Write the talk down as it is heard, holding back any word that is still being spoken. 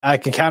I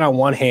can count on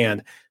one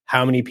hand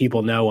how many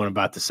people know what I'm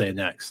about to say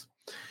next.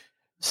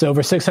 So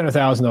over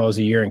 $600,000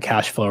 a year in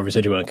cash flow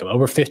residual income,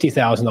 over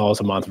 $50,000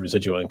 a month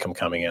residual income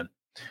coming in.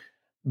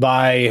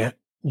 By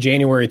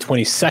January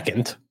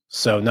 22nd,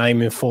 so not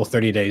even full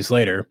 30 days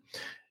later,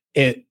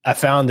 I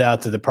found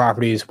out that the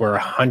properties were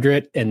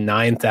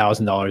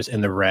 $109,000 in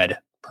the red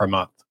per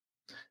month.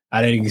 I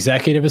had an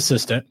executive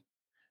assistant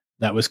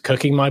that was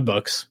cooking my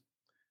books,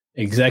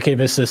 executive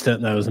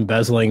assistant that was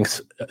embezzling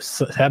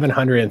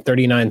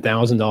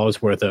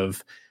 $739,000 worth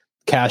of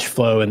cash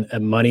flow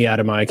and money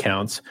out of my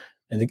accounts,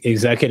 and the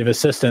executive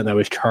assistant that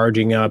was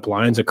charging up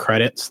lines of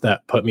credits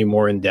that put me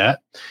more in debt.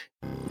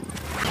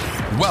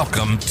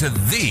 Welcome to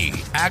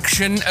the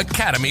Action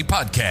Academy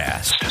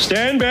podcast.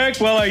 Stand back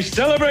while I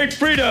celebrate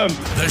freedom.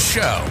 The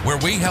show where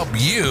we help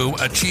you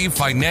achieve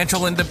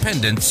financial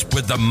independence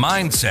with the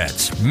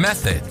mindsets,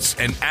 methods,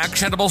 and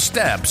actionable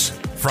steps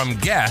from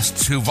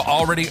guests who've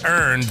already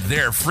earned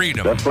their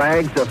freedom. The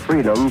flags of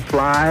freedom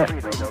fly.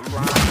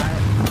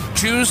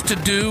 Choose to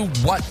do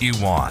what you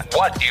want.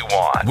 What you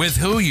want. With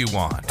who you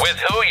want. With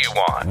who you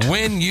want.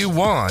 When you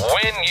want.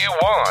 When you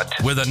want.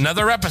 With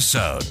another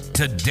episode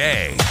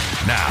today.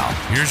 Now,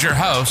 here's your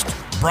host,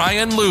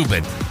 Brian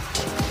Lubin.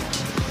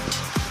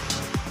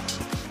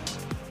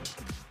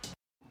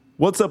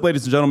 What's up,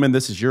 ladies and gentlemen?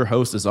 This is your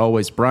host, as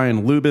always,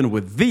 Brian Lubin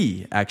with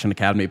the Action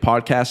Academy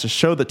podcast, a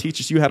show that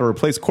teaches you how to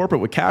replace corporate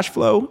with cash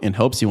flow and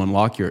helps you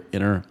unlock your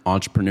inner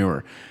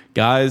entrepreneur.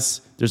 Guys,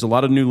 there's a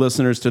lot of new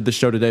listeners to this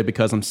show today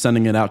because I'm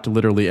sending it out to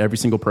literally every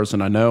single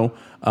person I know.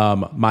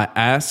 My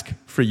ask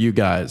for you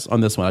guys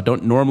on this one, I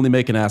don't normally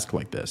make an ask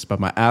like this,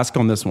 but my ask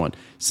on this one,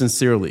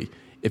 sincerely,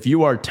 if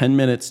you are 10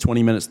 minutes,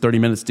 20 minutes, 30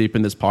 minutes deep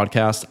in this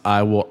podcast,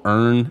 I will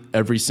earn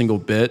every single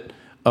bit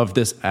of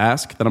this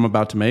ask that I'm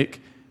about to make.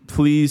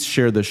 Please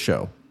share this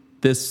show.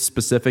 This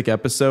specific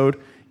episode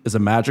is a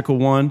magical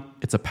one.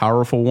 It's a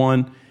powerful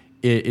one.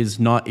 It is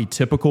not a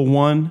typical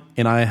one,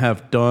 and I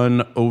have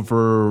done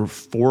over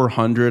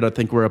 400. I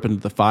think we're up into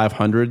the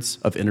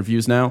 500s of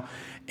interviews now,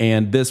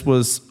 and this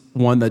was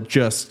one that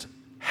just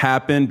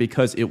happened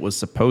because it was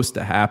supposed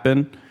to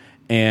happen,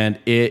 and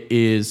it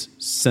is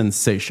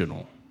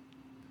sensational.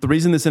 The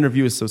reason this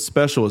interview is so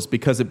special is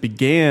because it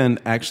began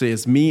actually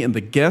as me in the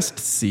guest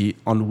seat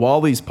on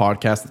Wally's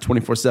podcast, the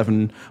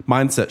 24/7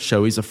 Mindset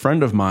Show. He's a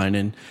friend of mine,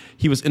 and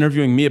he was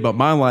interviewing me about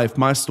my life,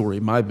 my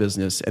story, my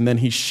business, and then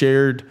he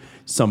shared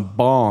some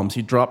bombs.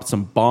 He dropped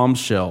some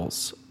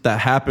bombshells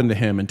that happened to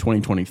him in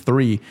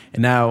 2023,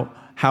 and now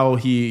how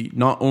he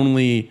not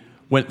only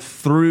went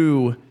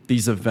through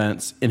these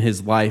events in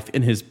his life,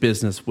 in his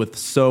business, with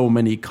so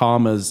many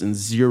commas and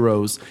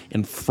zeros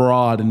and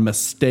fraud and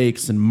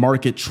mistakes and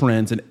market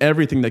trends and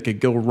everything that could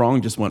go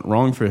wrong just went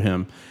wrong for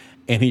him.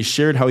 And he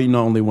shared how he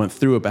not only went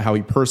through it, but how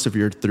he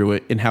persevered through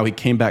it and how he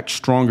came back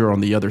stronger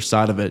on the other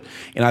side of it.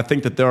 And I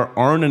think that there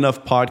aren't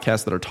enough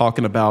podcasts that are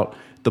talking about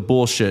the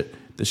bullshit,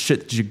 the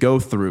shit that you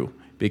go through,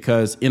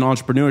 because in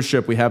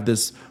entrepreneurship, we have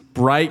this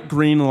bright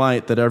green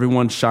light that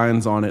everyone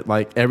shines on it.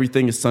 Like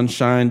everything is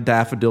sunshine,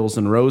 daffodils,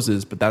 and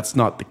roses, but that's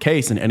not the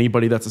case. And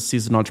anybody that's a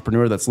seasoned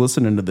entrepreneur that's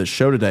listening to this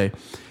show today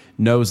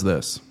knows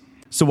this.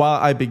 So while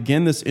I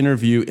begin this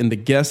interview in the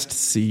guest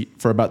seat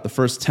for about the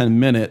first 10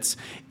 minutes,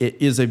 it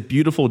is a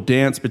beautiful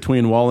dance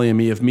between Wally and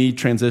me of me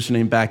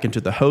transitioning back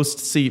into the host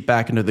seat,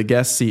 back into the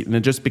guest seat. And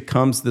it just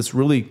becomes this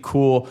really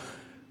cool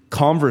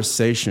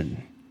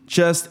conversation.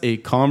 Just a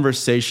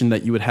conversation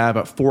that you would have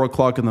at 4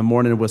 o'clock in the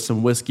morning with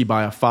some whiskey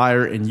by a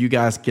fire, and you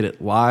guys get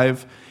it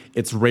live.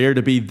 It's rare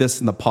to be this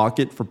in the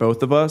pocket for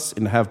both of us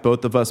and have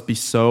both of us be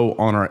so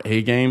on our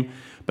A game.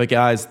 But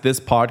guys, this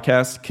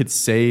podcast could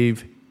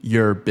save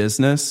your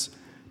business.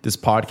 This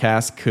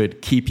podcast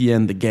could keep you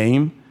in the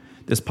game.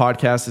 This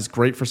podcast is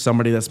great for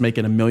somebody that's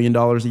making $1 million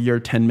a year,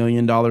 $10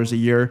 million a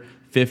year,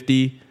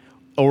 50,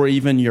 or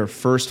even your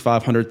first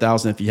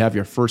 500,000 if you have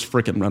your first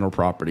freaking rental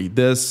property.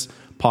 This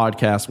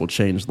podcast will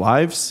change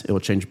lives, it will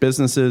change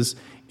businesses,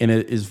 and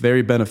it is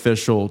very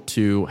beneficial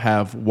to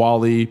have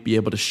Wally be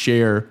able to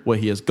share what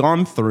he has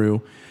gone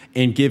through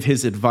and give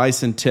his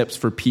advice and tips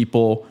for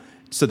people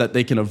so that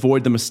they can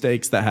avoid the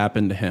mistakes that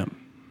happened to him.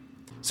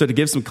 So to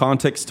give some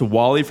context to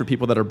Wally for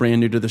people that are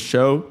brand new to the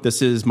show,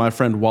 this is my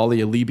friend Wally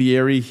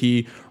Elibiary.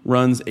 He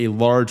runs a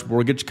large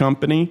mortgage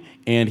company,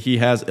 and he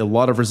has a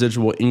lot of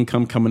residual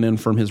income coming in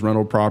from his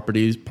rental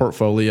properties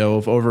portfolio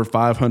of over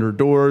 500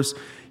 doors.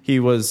 He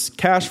was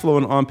cash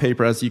flowing on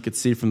paper, as you could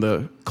see from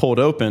the cold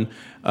open,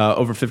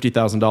 over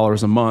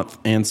 $50,000 a month.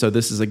 And so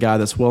this is a guy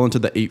that's well into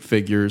the 8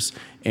 figures,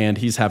 and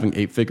he's having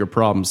 8-figure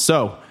problems.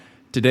 So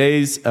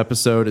today's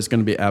episode is going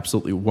to be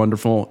absolutely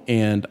wonderful,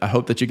 and I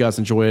hope that you guys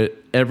enjoy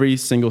it every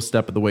single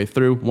step of the way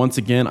through. Once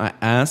again, I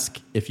ask,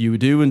 if you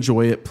do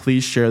enjoy it,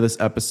 please share this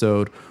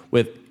episode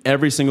with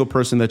every single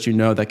person that you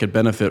know that could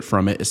benefit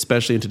from it,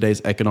 especially in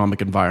today's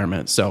economic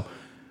environment. So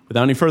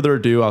without any further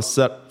ado, I'll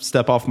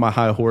step off my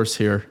high horse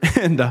here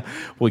and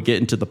we'll get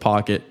into the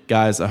pocket.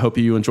 Guys, I hope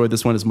you enjoyed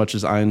this one as much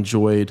as I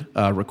enjoyed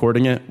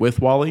recording it with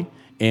Wally.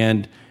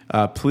 And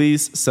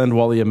please send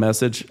Wally a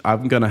message.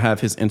 I'm going to have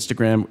his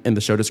Instagram in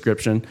the show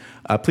description.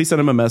 Please send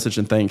him a message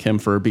and thank him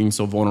for being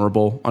so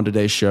vulnerable on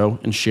today's show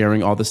and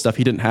sharing all this stuff.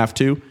 He didn't have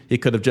to. He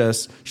could have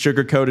just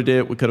sugarcoated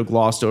it. We could have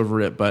glossed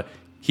over it, but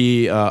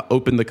he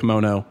opened the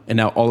kimono, and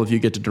now all of you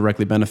get to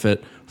directly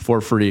benefit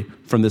for free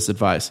from this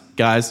advice.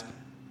 Guys,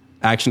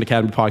 Action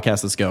Academy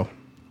Podcast, let's go.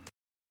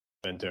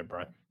 Into it,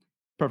 Brian.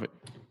 Perfect.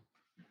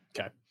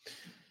 Okay.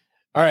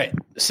 All right.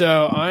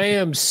 So I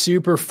am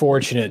super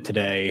fortunate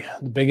today.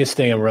 The biggest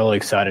thing I'm really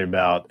excited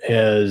about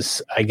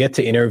is I get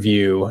to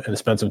interview and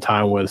spend some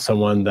time with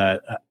someone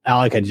that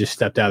Alec had just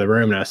stepped out of the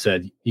room, and I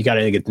said, you got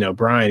to get to know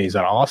Brian. He's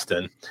out of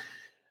Austin,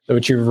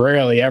 which you're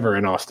rarely ever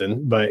in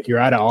Austin, but you're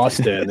out of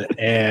Austin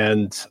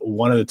and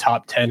one of the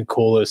top 10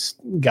 coolest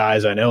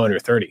guys I know under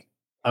 30.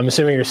 I'm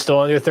assuming you're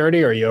still under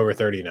 30, or are you over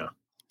 30 now?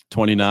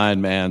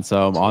 29, man.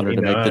 So I'm honored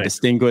to make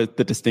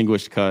the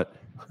distinguished cut.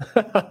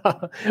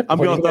 I'm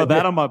going to throw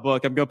that on my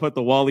book. I'm going to put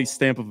the Wally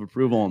stamp of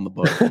approval on the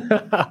book.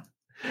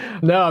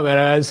 No,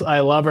 man,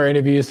 I love our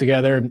interviews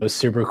together. It was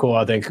super cool.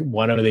 I think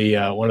one of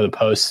the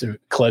posts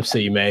clips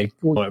that you made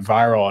went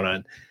viral,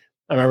 and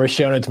I remember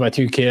showing it to my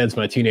two kids,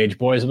 my teenage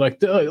boys. I'm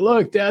like,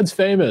 look, Dad's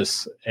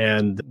famous,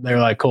 and they're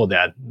like, cool,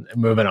 Dad.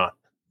 Moving on.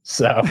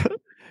 So.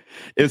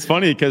 It's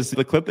funny because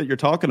the clip that you're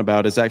talking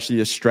about is actually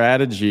a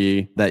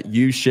strategy that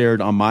you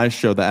shared on my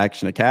show, The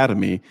Action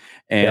Academy.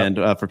 And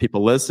for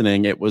people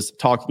listening, it was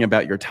talking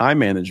about your time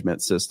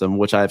management system,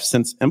 which I've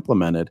since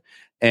implemented.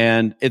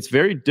 And it's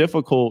very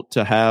difficult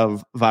to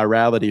have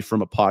virality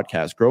from a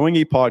podcast. Growing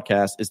a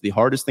podcast is the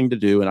hardest thing to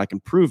do. And I can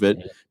prove it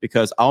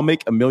because I'll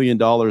make $1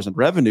 million in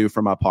revenue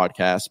from my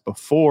podcast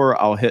before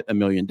I'll hit 1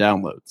 million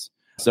downloads.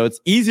 So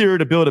it's easier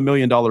to build $1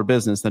 million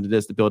business than it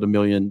is to build 1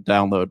 million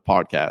download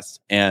podcast.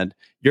 And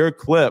your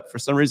clip, for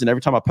some reason,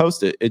 every time I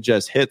post it, it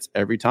just hits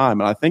every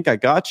time. And I think I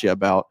got you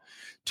about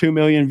 2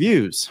 million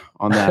views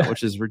on that,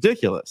 which is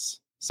ridiculous.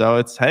 So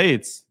it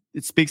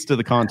speaks to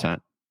the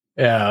content.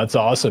 Yeah, that's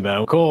awesome,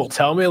 man. Cool.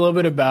 Tell me a little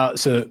bit about,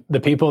 so the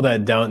people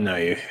that don't know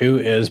you, who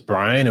is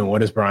Brian and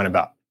what is Brian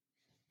about?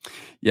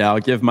 Yeah, I'll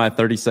give my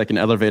 30-second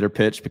elevator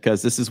pitch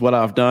because this is what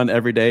I've done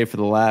every day for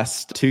the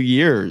last 2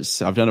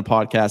 years. I've done a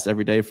podcast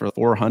every day for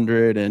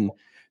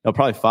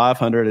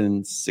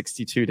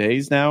 562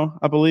 days now,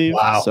 I believe.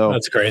 Wow, so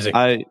that's crazy.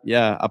 I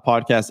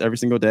podcast every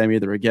single day. I'm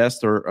either a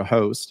guest or a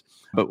host.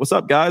 But what's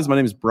up, guys? My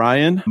name is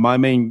Brian. My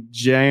main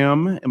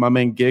jam and my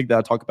main gig that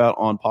I talk about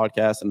on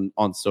podcasts and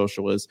on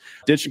social is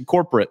ditching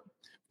corporate,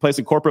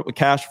 replacing corporate with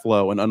cash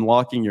flow and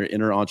unlocking your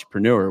inner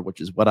entrepreneur, which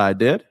is what I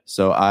did.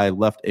 So I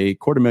left a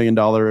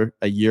 $250,000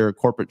 a year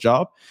corporate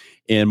job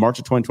in March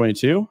of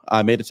 2022.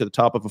 I made it to the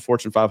top of a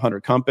Fortune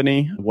 500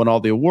 company, won all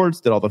the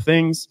awards, did all the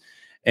things,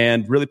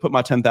 and really put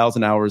my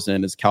 10,000 hours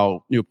in, as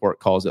Cal Newport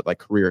calls it, like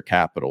career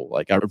capital.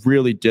 Like I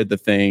really did the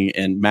thing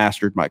and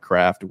mastered my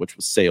craft, which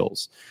was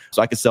sales.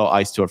 So I could sell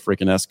ice to a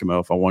freaking Eskimo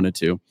if I wanted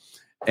to.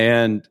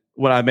 And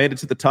when I made it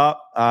to the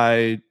top,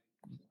 I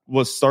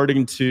was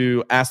starting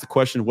to ask the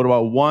question, what do I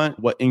want?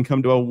 What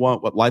income do I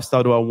want? What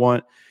lifestyle do I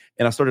want?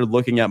 And I started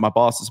looking at my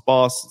boss's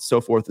boss, so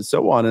forth and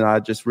so on. And I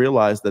just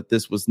realized that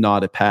this was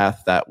not a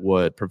path that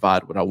would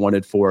provide what I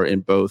wanted for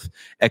in both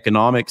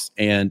economics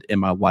and in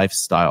my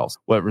lifestyles.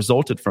 What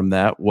resulted from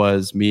that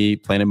was me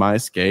planning my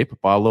escape,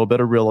 bought a little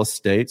bit of real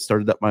estate,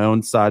 started up my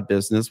own side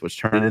business, which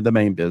turned into the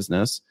main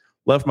business.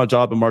 Left my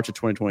job in March of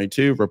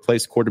 2022,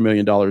 replaced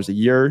 $250,000 a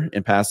year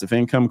in passive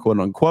income, quote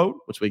unquote,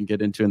 which we can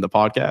get into in the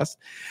podcast,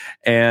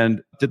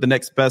 and did the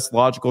next best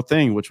logical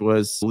thing, which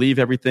was leave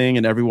everything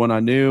and everyone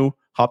I knew,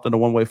 hopped on a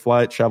one-way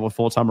flight, traveled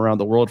full-time around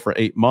the world for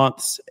 8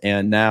 months.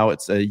 And now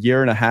it's a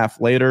year and a half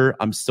later.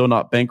 I'm still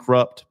not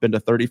bankrupt, been to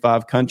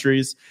 35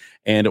 countries,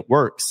 and it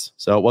works.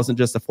 So it wasn't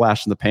just a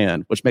flash in the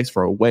pan, which makes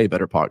for a way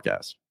better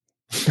podcast.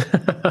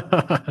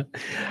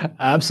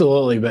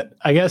 Absolutely. But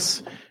I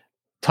guess...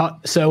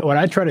 So what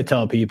I try to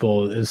tell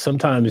people is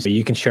sometimes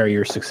you can share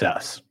your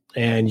success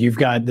and you've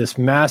got this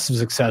massive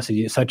success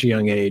at such a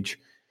young age,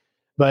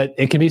 but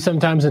it can be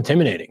sometimes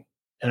intimidating.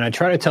 And I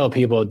try to tell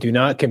people, do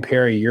not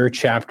compare your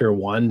chapter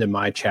 1 to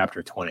my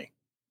chapter 20.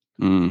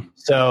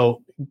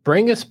 So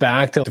bring us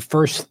back to the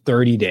first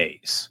 30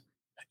 days.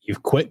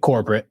 You've quit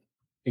corporate,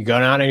 you've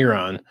gone out on your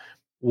own.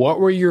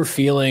 What were your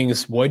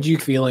feelings? What did you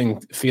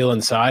feel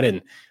inside?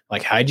 And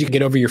like, how'd you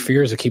get over your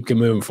fears to keep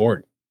moving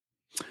forward?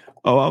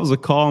 Oh, I was a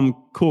calm,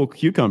 cool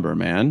cucumber,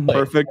 man.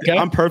 Perfect. Okay.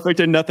 I'm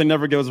perfect and nothing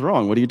never goes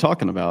wrong. What are you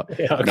talking about?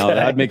 Yeah, okay. No,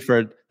 that'd make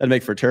for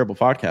a terrible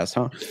podcast,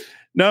 huh?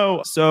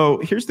 No.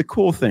 So here's the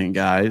cool thing,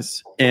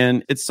 guys.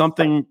 And it's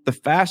something, the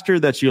faster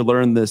that you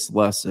learn this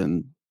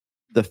lesson,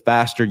 the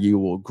faster you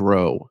will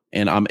grow.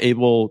 And I'm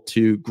able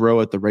to grow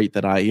at the rate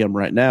that I am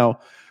right now,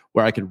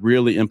 where I could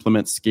really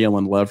implement scale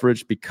and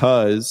leverage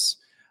because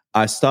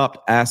I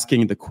stopped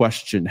asking the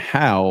question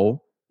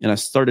how, and I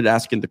started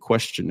asking the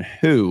question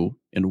who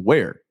and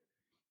where.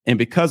 And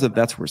because of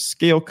that's where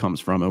scale comes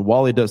from. And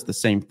Wally does the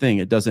same thing.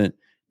 It doesn't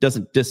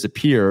doesn't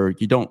disappear.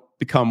 You don't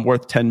become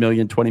worth 10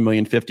 million, 20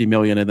 million, 50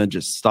 million, and then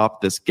just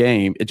stop this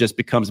game. It just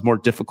becomes more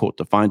difficult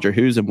to find your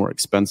who's and more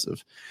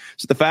expensive.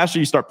 So the faster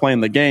you start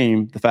playing the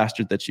game, the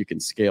faster that you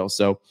can scale.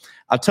 So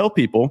I tell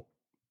people,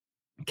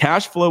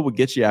 cash flow will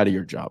get you out of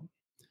your job.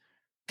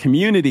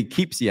 Community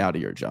keeps you out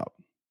of your job.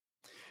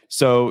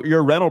 So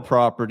your rental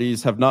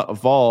properties have not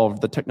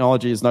evolved. The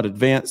technology is not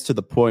advanced to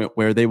the point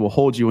where they will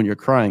hold you when you're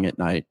crying at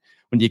night,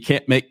 when you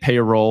can't make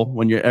payroll,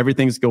 when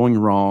everything's going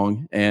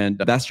wrong, and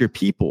that's your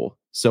people.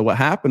 So what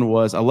happened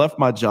was I left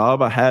my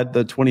job. I had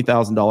the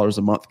 $20,000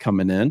 a month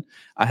coming in.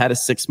 I had a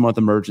 6-month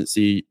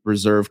emergency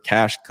reserve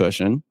cash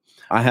cushion.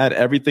 I had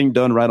everything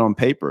done right on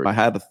paper. I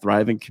had a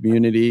thriving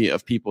community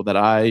of people that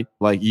I,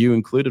 like you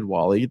included,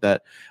 Wally,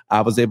 that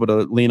I was able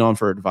to lean on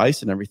for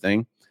advice and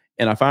everything.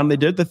 And I finally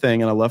did the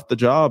thing and I left the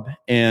job.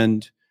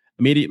 And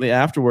immediately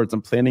afterwards,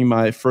 I'm planning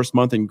my first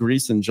month in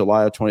Greece in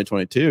July of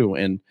 2022.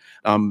 And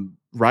I'm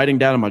writing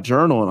down in my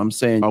journal and I'm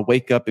saying, I'll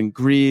wake up in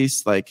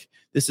Greece, like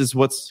this is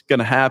what's going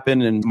to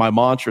happen. And my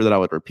mantra that I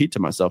would repeat to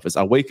myself is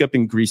I wake up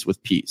in Greece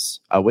with peace.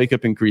 I wake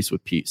up in Greece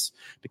with peace,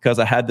 because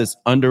I had this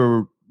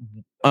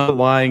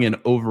underlying and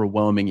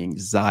overwhelming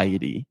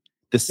anxiety,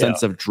 this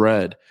sense of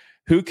dread.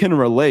 Who can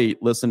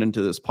relate listening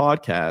to this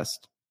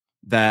podcast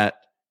that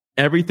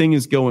everything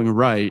is going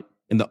right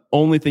and the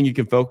only thing you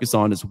can focus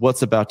on is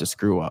what's about to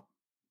screw up,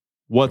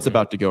 what's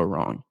about to go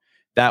wrong?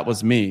 That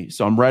was me.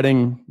 So I'm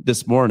writing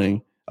this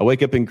morning, I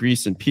wake up in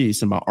Greece in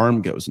peace and my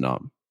arm goes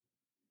numb.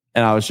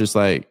 And I was just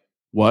like,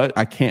 what?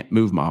 I can't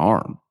move my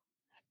arm.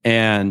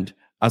 And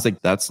I was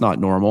like, that's not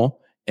normal.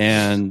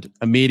 And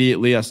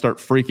immediately I start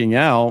freaking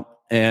out.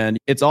 And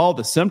it's all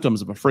the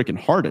symptoms of a freaking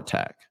heart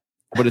attack,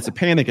 but it's a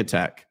panic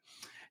attack.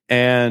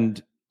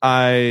 And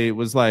I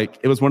was like,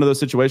 it was one of those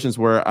situations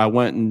where I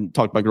went and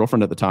talked to my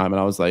girlfriend at the time. And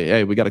I was like,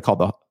 hey, we got to call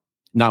the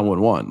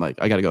 911. Like,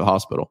 I got to go to the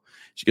hospital.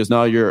 She goes,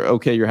 no, you're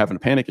okay. You're having a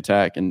panic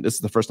attack. And this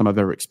is the first time I've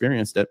ever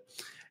experienced it.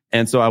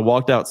 And so I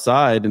walked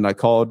outside and I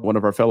called one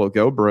of our fellow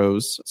Go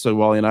Bros. So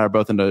Wally and I are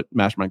both in a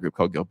mastermind group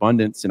called Go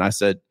Abundance. And I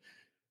said,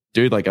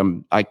 dude, like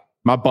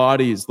my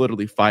body is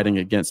literally fighting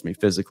against me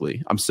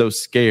physically. I'm so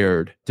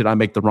scared. Did I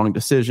make the wrong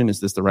decision?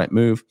 Is this the right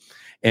move?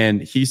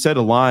 And he said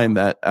a line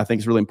that I think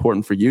is really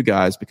important for you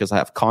guys because I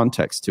have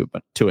context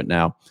to it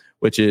now,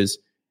 which is,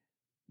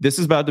 this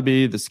is about to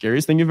be the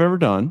scariest thing you've ever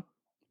done.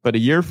 But a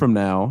year from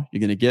now,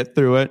 you're going to get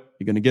through it.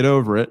 You're going to get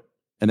over it.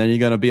 And then you're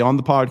going to be on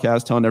the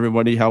podcast telling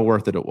everybody how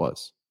worth it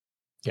was.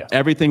 Yeah.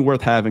 Everything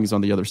worth having is on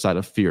the other side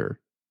of fear.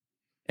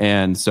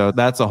 And so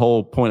that's a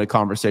whole point of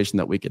conversation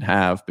that we could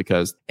have,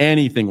 because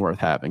anything worth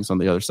having is on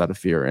the other side of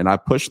fear. And I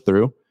pushed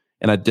through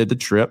and I did the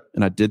trip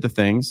and I did the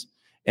things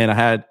and I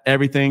had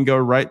everything go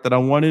right that I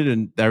wanted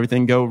and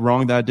everything go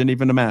wrong that I didn't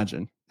even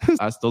imagine.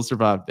 I still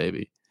survived,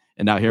 baby.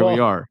 And now here we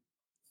are.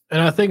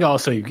 And I think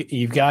also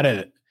you've got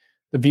to,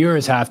 the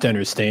viewers have to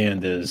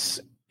understand is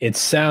it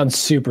sounds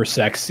super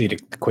sexy to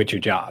quit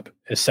your job.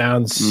 It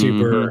sounds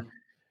super,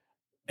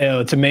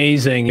 it's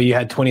amazing. You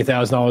had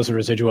 $20,000 of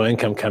residual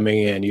income coming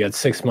in. You had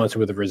 6 months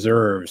worth of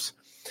reserves.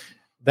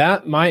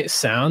 That might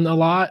sound a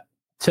lot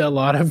to a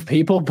lot of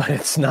people, but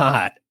it's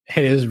not.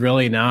 It is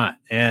really not.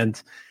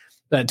 And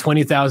that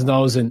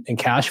 $20,000 in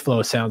cash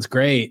flow sounds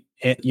great.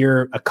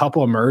 You're a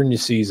couple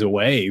emergencies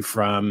away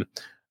from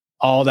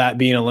all that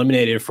being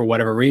eliminated for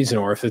whatever reason.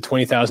 Or if the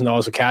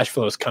 $20,000 of cash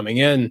flow is coming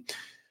in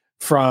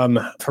from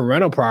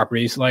rental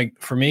properties, like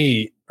for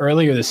me,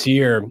 earlier this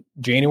year,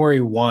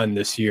 January 1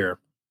 this year,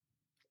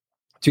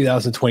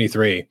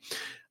 2023,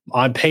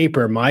 on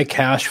paper, my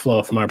cash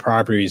flow for my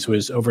properties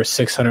was over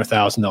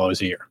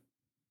 $600,000 a year.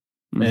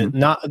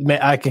 And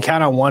I can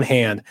count on one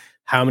hand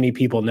how many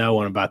people know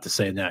what I'm about to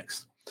say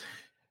next.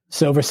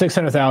 So over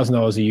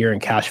 $600,000 a year in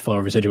cash flow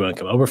of residual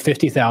income, over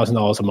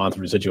 $50,000 a month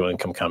of residual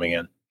income coming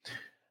in.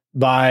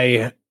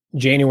 By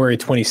January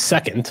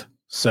 22nd,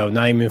 so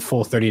not even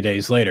full 30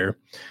 days later,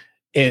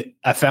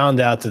 I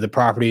found out that the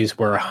properties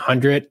were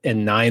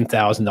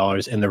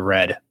 $109,000 in the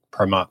red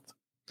per month.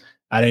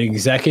 I had an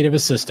executive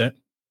assistant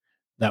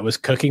that was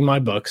cooking my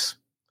books,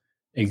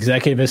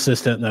 executive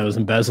assistant that was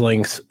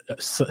embezzling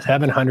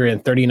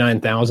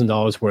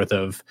 $739,000 worth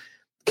of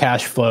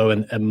cash flow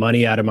and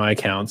money out of my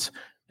accounts,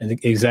 an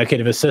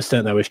executive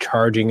assistant that was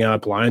charging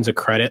up lines of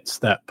credits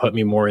that put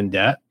me more in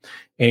debt,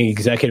 and an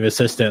executive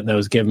assistant that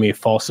was giving me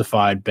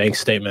falsified bank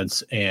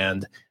statements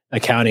and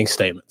accounting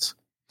statements,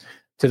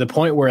 to the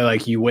point where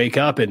like you wake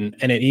up and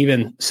it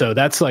even, so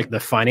that's like the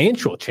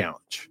financial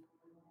challenge.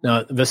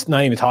 Now, this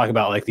not even talking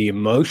about like the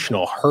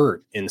emotional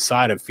hurt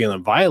inside of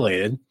feeling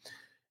violated.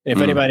 And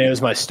if anybody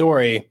knows my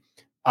story,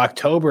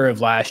 October of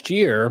last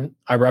year,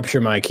 I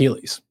ruptured my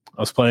Achilles.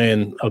 I was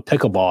playing a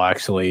pickleball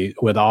actually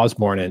with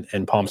Osborne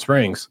in Palm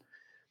Springs.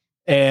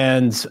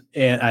 And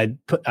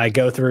I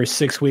go through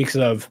 6 weeks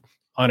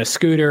on a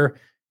scooter,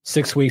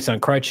 6 weeks on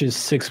crutches,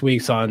 6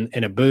 weeks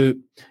in a boot.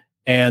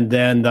 And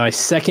then the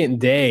second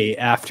day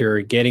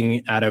after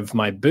getting out of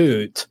my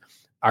boot,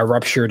 I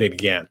ruptured it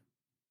again.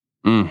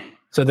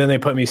 So then they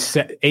put me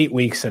 8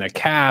 weeks in a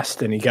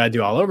cast and you got to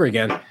do all over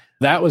again.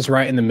 that was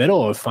right in the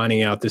middle of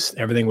finding out this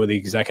everything with the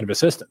executive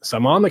assistant. So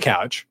I'm on the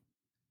couch.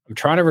 I'm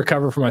trying to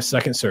recover from my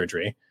second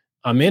surgery.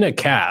 I'm in a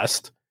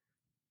cast.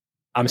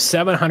 I'm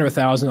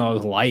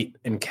 $700,000 light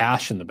in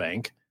cash in the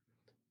bank.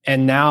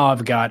 And now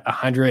I've got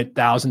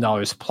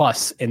 $100,000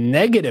 plus in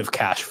negative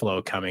cash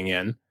flow coming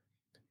in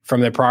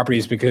from the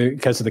properties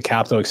because of the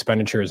capital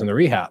expenditures and the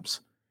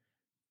rehabs.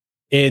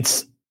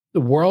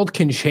 The world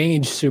can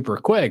change super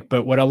quick.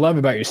 But what I love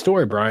about your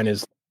story, Brian,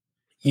 is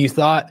you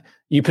thought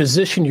you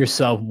positioned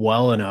yourself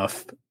well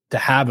enough to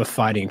have a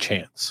fighting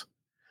chance.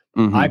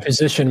 Mm-hmm. I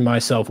positioned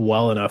myself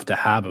well enough to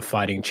have a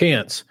fighting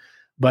chance.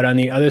 But on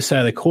the other side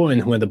of the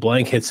coin, when the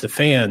blank hits the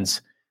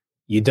fans,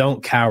 you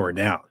don't cower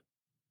down.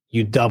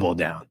 You double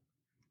down.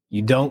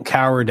 You don't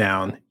cower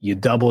down. You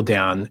double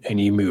down and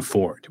you move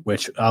forward,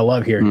 which I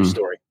love hearing your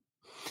story.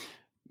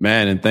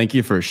 Man, and thank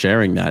you for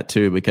sharing that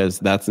too, because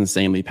that's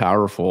insanely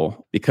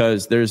powerful.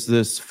 Because there's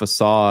this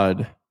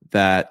facade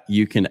that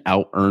you can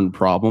out-earn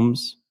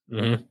problems.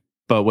 Mm-hmm.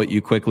 But what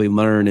you quickly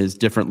learn is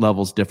different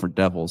levels, different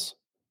devils.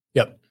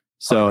 Yep.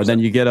 So 100%. Then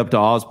you get up to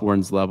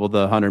Osborne's level,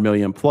 the 100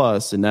 million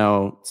plus, and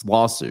now it's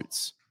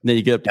lawsuits. And then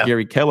you get up to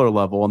Gary Keller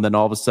level, and then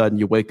all of a sudden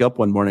you wake up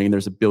one morning and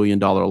there's $1 billion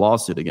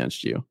lawsuit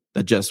against you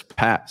that just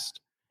passed.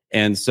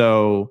 And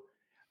so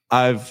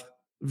I've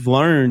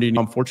learned,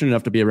 I'm fortunate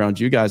enough to be around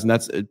you guys, and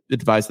that's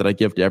advice that I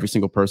give to every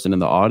single person in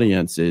the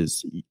audience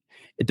is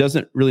it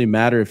doesn't really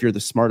matter if you're the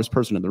smartest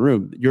person in the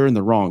room. You're in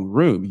the wrong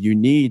room. You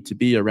need to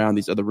be around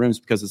these other rooms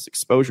because it's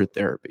exposure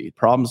therapy.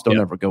 Problems don't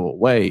ever go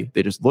away.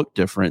 They just look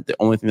different. The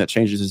only thing that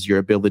changes is your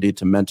ability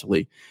to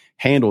mentally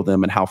handle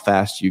them and how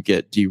fast you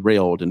get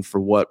derailed and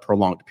for what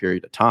prolonged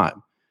period of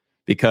time.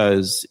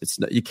 Because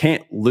you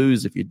can't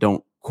lose if you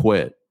don't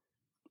quit.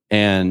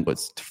 And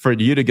for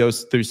you to go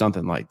through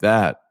something like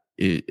that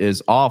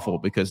is awful,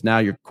 because now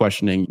you're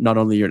questioning not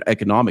only your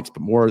economics,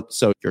 but more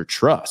so your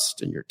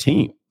trust and your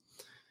team.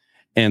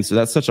 And so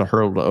that's such a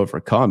hurdle to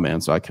overcome,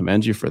 man. So I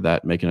commend you for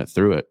that, making it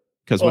through it.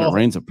 Because when it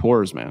rains, it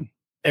pours, man.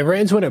 It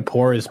rains when it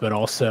pours, but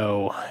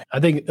also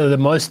I think the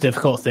most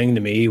difficult thing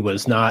to me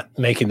was not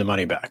making the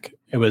money back.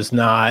 It was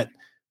not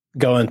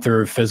going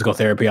through physical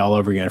therapy all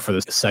over again for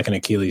the second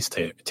Achilles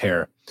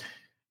tear.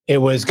 It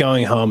was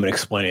going home and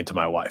explaining it to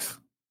my wife.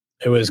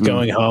 It was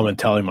going home and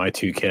telling my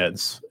two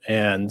kids.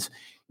 And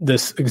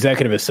this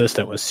executive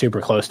assistant was super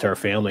close to our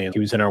family, and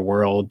he was in our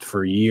world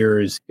for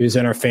years. He was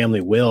in our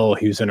family will.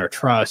 He was in our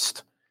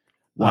trust.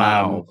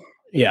 Wow.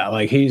 Yeah,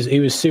 like he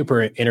was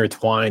super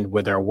intertwined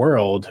with our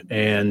world,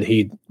 and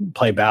he'd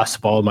play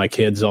basketball with my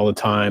kids all the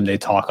time. They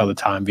talk all the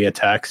time via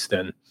text.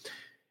 And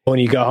when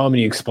you go home and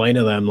you explain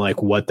to them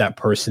like what that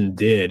person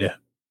did,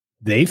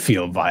 they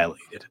feel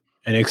violated.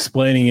 And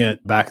explaining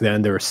it back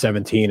then, they were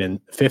 17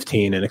 and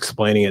 15, and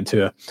explaining it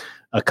to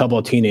a couple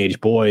of teenage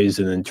boys,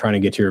 and then trying to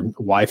get your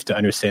wife to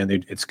understand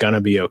that it's going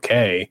to be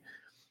okay.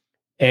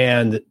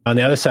 And on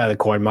the other side of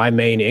the coin, my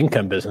main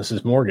income business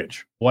is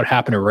mortgage. What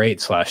happened to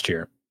rates last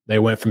year? They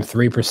went from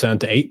 3%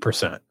 to 8%.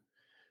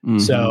 Mm-hmm.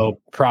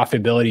 So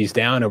profitability is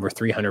down over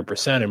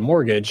 300% in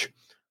mortgage,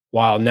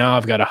 while now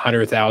I've got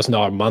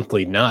 $100,000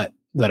 monthly nut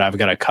that I've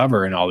got to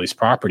cover in all these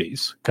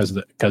properties because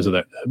of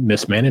the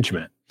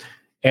mismanagement.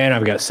 And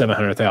I've got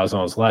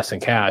 $700,000 less in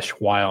cash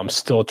while I'm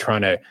still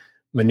trying to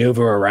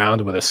maneuver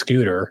around with a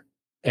scooter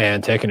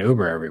and take an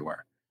Uber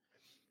everywhere.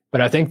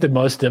 But I think the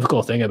most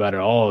difficult thing about it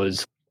all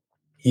is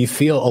you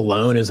feel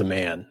alone as a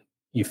man.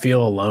 You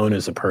feel alone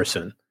as a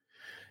person.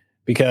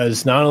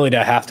 Because not only do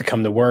I have to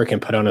come to work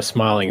and put on a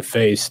smiling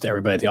face to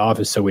everybody at the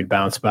office so we'd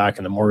bounce back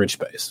in the mortgage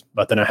space,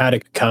 but then I had to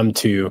come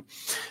to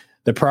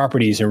the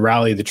properties and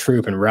rally the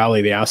troop and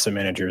rally the asset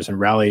managers and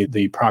rally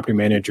the property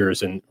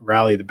managers and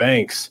rally the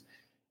banks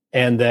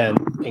and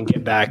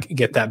get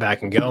that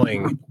back and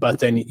going. But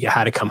then you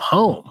had to come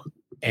home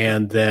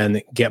and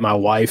then get my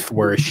wife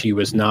where she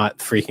was not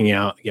freaking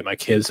out, get my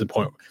kids to the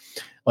point.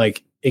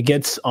 Like, it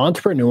gets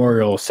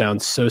entrepreneurial,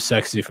 sounds so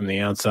sexy from the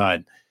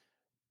outside.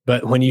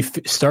 But when you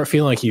start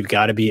feeling like you've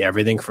got to be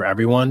everything for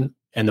everyone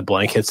and the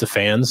blank hits the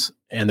fans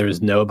and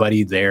there's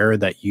nobody there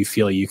that you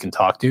feel you can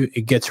talk to,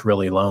 it gets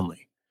really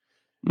lonely.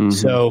 Mm-hmm.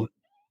 So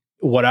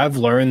what I've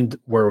learned,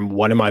 where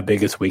one of my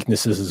biggest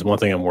weaknesses is one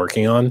thing I'm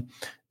working on,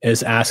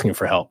 is asking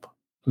for help.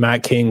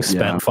 Matt King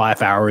spent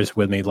 5 hours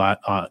with me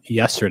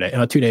yesterday,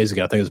 2 days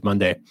ago, I think it was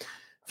Monday,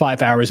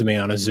 5 hours with me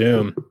on a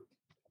Zoom.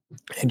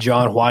 And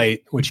John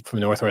White, which from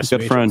Northwest,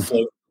 good friend.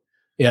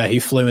 He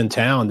flew in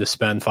town to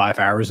spend 5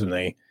 hours with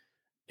me.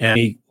 And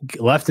he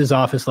left his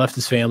office, left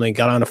his family,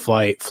 got on a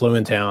flight, flew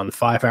in town,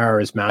 5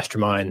 hours,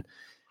 mastermind.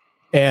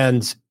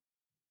 And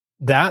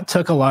that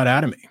took a lot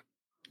out of me.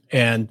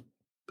 And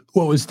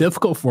what was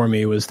difficult for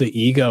me was the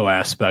ego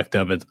aspect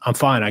of it. I'm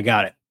fine. I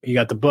got it. You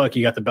got the book,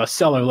 you got the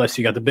bestseller list,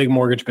 you got the big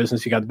mortgage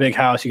business, you got the big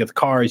house, you got the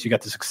cars, you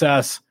got the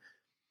success.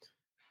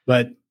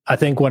 But I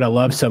think what I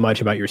love so much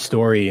about your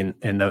story and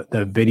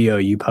the video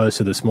you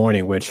posted this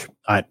morning, which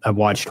I've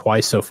watched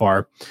twice so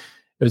far,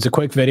 it was a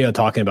quick video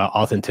talking about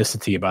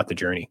authenticity, about the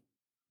journey.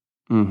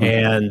 Mm-hmm.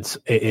 And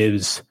it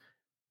is,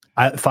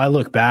 if I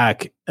look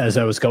back as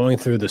I was going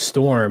through the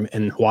storm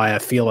and why I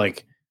feel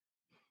like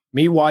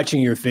Me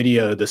watching your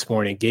video this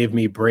morning gave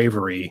me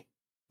bravery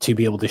to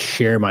be able to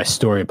share my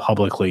story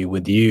publicly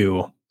with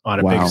you on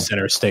a big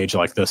center stage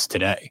like this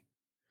today.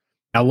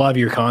 I love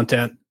your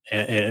content,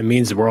 and it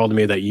means the world to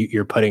me that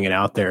you're putting it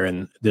out there.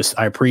 And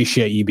I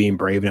appreciate you being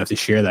brave enough to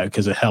share that,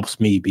 because it helps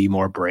me be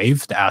more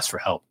brave to ask for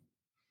help.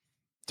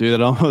 Dude,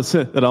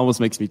 that almost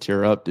makes me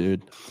tear up,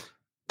 dude.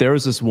 There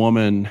was this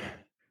woman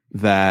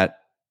that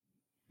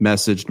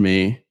messaged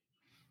me,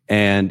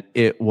 and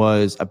it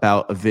was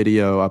about a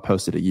video I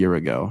posted a year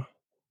ago.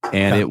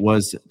 And it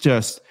was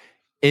just,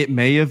 it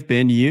may have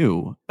been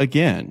you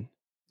again.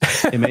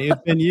 It may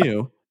have been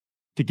you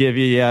to give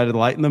you, to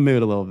lighten the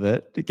mood a little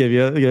bit, to give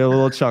you a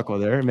little chuckle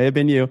there. It may have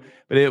been you,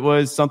 but it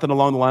was something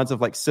along the lines of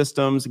like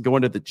systems and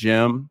going to the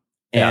gym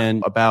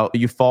and about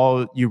you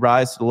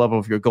rise to the level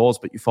of your goals,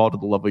 but you fall to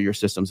the level of your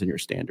systems and your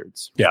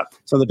standards. Yeah.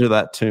 Something to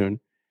that tune.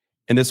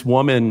 And this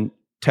woman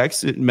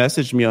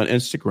messaged me on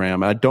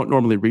Instagram. I don't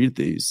normally read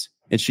these.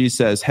 And she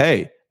says,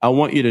 "Hey, I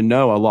want you to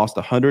know I lost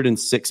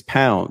 106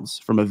 pounds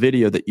from a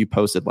video that you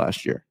posted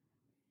last year."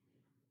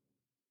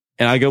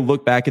 And I go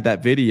look back at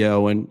that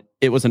video, and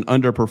it was an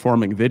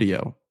underperforming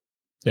video.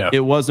 Yeah.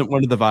 It wasn't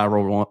one of the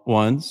viral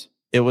ones.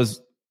 It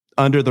was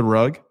under the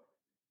rug.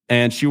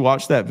 And she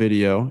watched that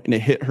video, and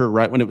it hit her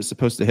right when it was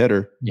supposed to hit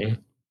her. Yeah.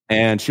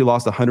 And she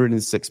lost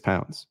 106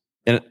 pounds.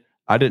 And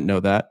I didn't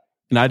know that.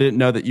 And I didn't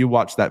know that you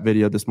watched that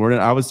video this morning.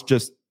 I was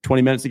just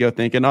 20 minutes ago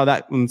thinking, oh,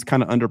 that one's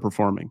kind of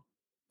underperforming.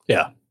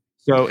 Yeah.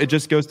 So it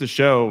just goes to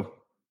show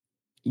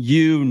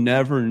you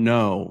never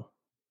know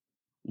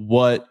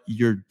what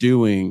you're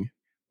doing,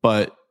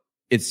 but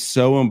it's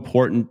so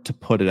important to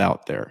put it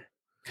out there,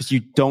 because you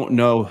don't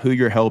know who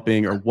you're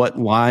helping or what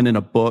line in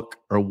a book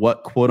or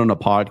what quote on a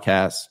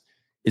podcast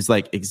is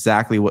like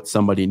exactly what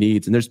somebody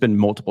needs. And there's been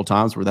multiple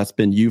times where that's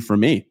been you for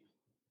me.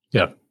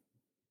 Yeah.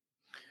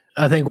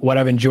 I think what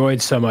I've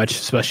enjoyed so much,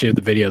 especially with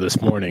the video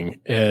this morning,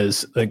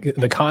 is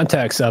the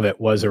context of it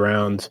was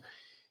around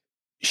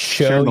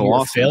show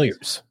your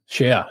failures.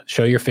 Yeah.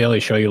 Show your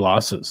failures, show your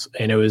losses.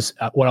 And it was,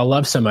 what I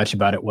love so much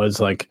about it was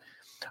like,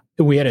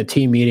 we had a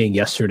team meeting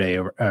yesterday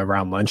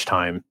around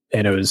lunchtime,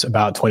 and it was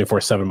about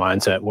 24/7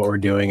 mindset, what we're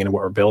doing and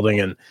what we're building.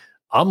 And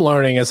I'm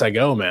learning as I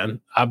go,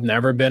 man. I've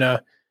never been an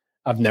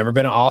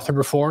author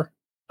before.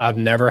 I've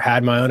never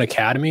had my own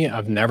academy.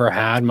 I've never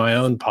had my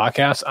own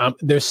podcast.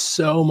 There's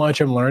so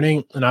much I'm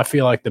learning, and I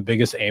feel like the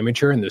biggest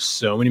amateur, and there's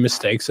so many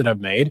mistakes that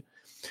I've made.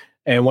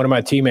 And one of my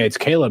teammates,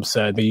 Caleb,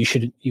 said, we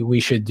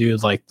should do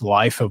like the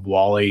life of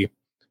Wally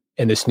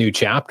in this new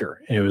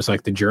chapter. And it was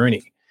like the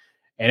journey.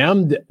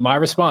 And my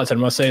response, and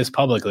I'm going to say this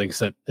publicly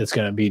because it's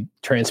going to be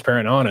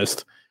transparent and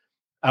honest.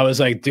 I was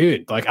like,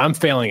 dude, like I'm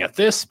failing at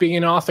this being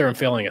an author. I'm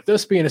failing at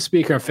this being a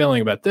speaker. I'm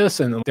failing about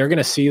this. And they're going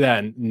to see that,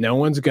 and no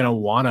one's going to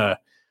want to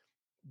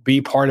be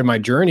part of my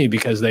journey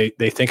because they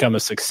think I'm a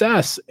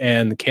success.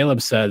 And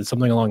Caleb said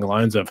something along the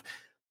lines of,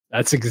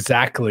 that's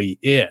exactly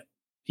it.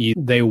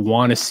 They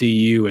want to see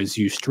you as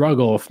you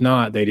struggle. If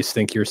not, they just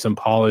think you're some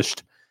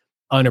polished,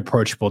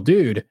 unapproachable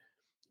dude.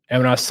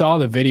 And when I saw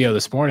the video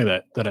this morning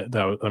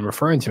that I'm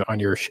referring to on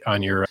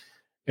your,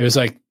 it was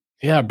like,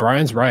 yeah,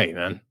 Brian's right,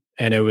 man.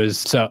 And it was,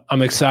 so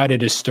I'm excited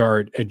to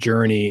start a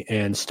journey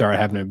and start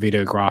having a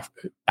videographer.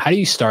 How do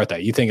you start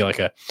that? You think like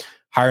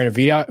hiring a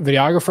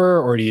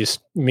videographer, or do you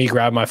just me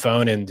grab my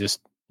phone and just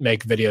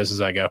make videos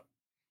as I go?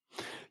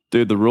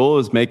 Dude, the rule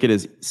is make it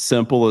as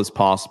simple as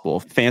possible.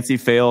 Fancy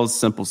fails,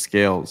 simple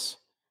scales.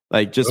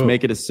 Like just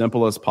make it as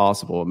simple as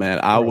possible, man.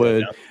 I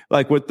would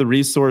like with the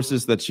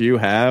resources that you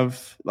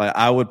have, like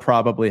I would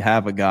probably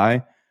have a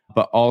guy,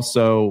 but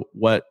also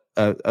what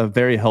a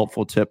very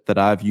helpful tip that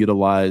I've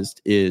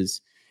utilized is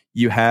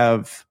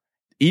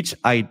each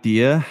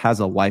idea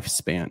has a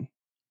lifespan,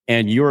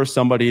 and you are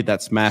somebody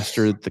that's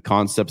mastered the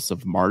concepts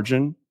of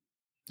margin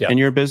in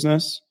your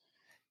business.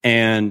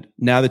 And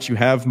now that you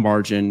have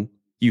margin,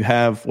 you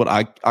have what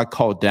I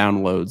call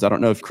downloads. I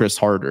don't know if Chris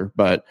Harder,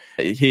 but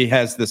he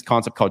has this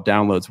concept called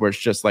downloads, where it's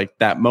just like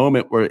that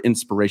moment where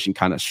inspiration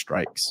kind of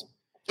strikes.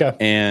 Okay.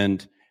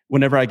 And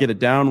whenever I get a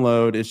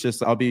download, it's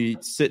just I'll be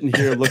sitting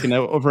here looking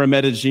over a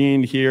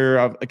Medellin here.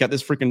 I've got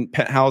this freaking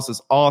penthouse,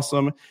 is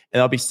awesome,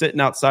 and I'll be sitting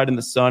outside in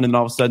the sun, and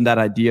all of a sudden that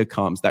idea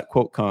comes, that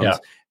quote comes. Yeah.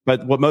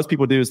 But what most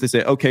people do is they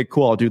say, "Okay,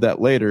 cool, I'll do that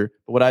later."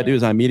 But what I do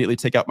is I immediately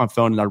take out my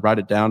phone and I write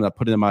it down and I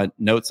put it in my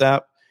notes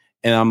app.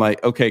 And I'm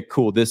like, okay,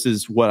 cool. This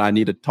is what I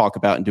need to talk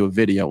about and do a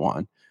video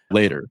on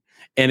later.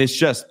 And it's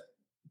just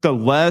the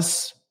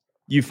less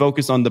you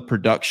focus on the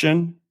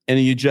production and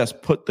you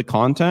just put the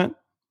content,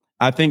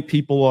 I think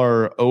people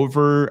are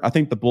I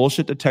think the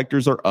bullshit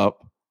detectors are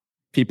up.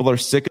 People are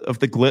sick of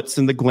the glitz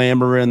and the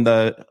glamour and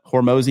the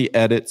Hormozy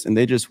edits, and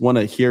they just want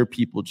to hear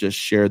people just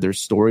share their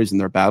stories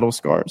and their battle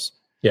scars.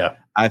 Yeah.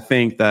 I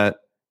think that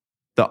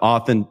the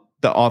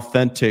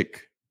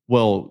authentic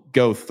will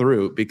go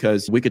through,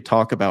 because we could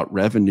talk about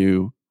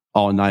revenue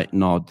all night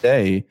and all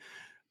day,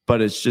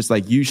 but it's just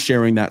like you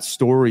sharing that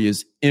story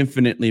is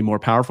infinitely more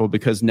powerful,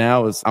 because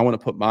now I want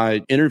to put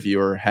my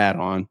interviewer hat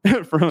on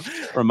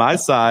from my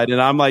side.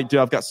 And I'm like, dude,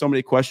 I've got so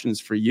many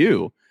questions for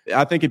you.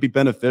 I think it'd be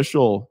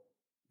beneficial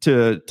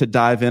to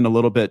dive in a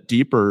little bit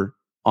deeper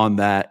on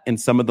that and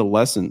some of the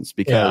lessons,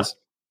 because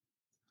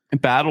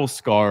battle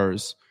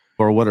scars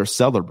are what are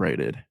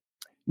celebrated.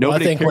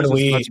 Nobody cares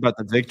as much about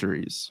the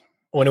victories.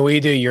 When we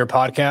do your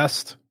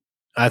podcast,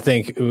 I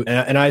think,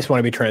 and I just want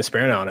to be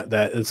transparent on it,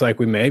 that it's like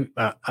we made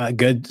a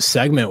good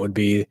segment would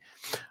be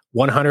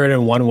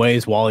 101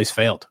 ways Wally's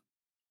failed.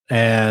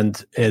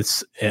 And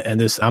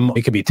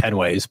it could be 10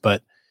 ways,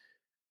 but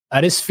I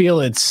just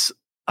feel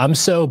I'm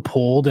so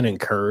pulled and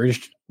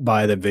encouraged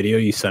by the video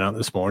you sent out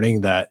this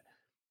morning that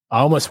I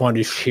almost wanted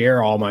to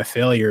share all my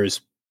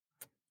failures.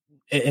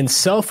 And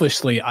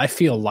selfishly, I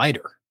feel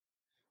lighter.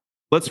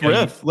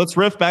 Let's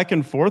riff back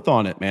and forth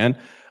on it, man.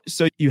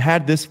 So you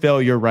had this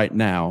failure right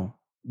now.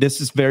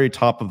 This is very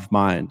top of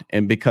mind.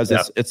 And because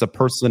it's a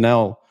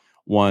personnel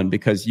one,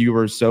 because you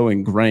were so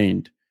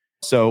ingrained.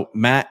 So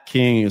Matt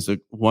King is a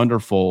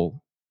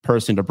wonderful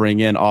person to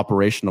bring in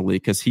operationally,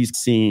 because he's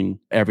seen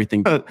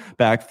everything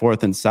back,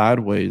 forth, and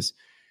sideways.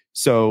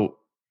 So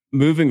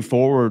moving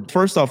forward,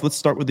 first off, let's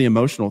start with the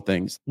emotional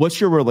things. What's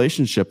your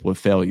relationship with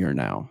failure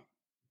now?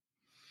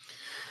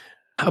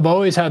 I've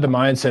always had the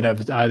mindset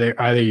of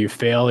either you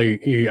fail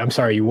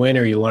or you win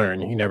or you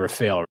learn. You never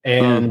fail.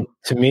 And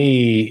to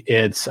me,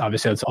 it's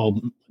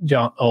old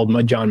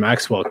John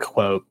Maxwell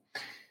quote.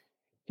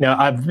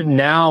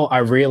 I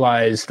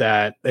realized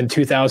that in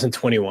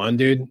 2021,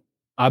 dude,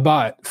 I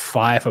bought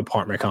 5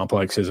 apartment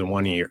complexes in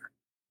 1 year.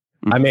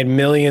 I made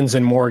millions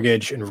in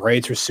mortgage and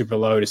rates were super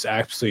low. Just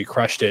absolutely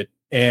crushed it.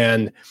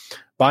 And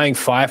buying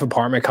 5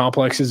 apartment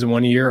complexes in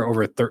 1 year,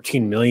 over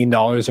 $13 million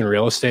in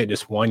real estate,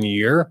 just 1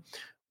 year,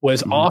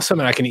 was awesome.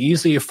 And I can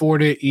easily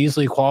afford it,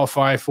 easily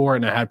qualify for it.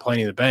 And I had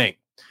plenty in the bank.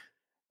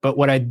 But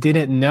what I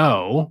didn't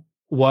know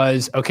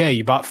was, okay,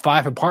 you bought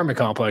 5 apartment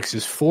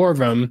complexes. 4 of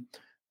them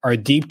are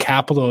deep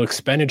capital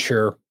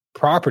expenditure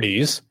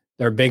properties.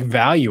 They're big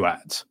value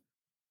adds.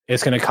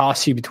 It's going to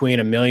cost you between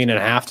 $1.5 million to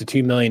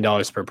 $2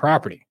 million per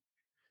property.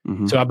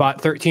 So I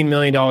bought $13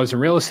 million in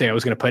real estate. I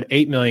was going to put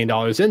 $8 million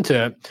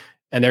into it,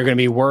 and they're going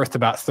to be worth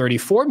about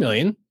 $34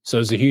 million. So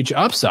there's a huge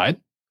upside,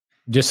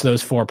 just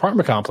those 4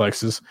 apartment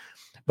complexes.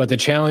 But the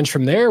challenge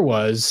from there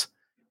was,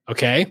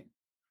 okay,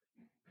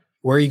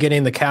 where are you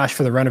getting the cash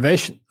for the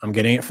renovation? I'm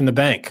getting it from the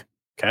bank.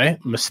 Okay.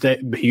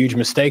 The huge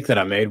mistake that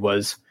I made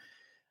was,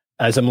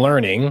 as I'm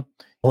learning,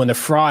 when the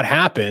fraud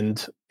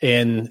happened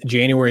in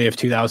January of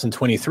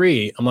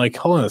 2023, I'm like,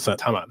 hold on, that's not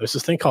time out. There's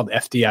this thing called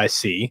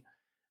FDIC,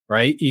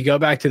 right? You go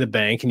back to the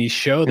bank and you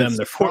show them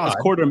the fraud. It's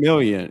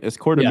 $250,000. It's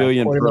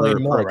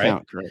 $250,000 per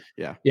account, correct?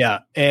 Yeah. Yeah.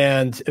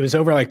 And it was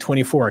over like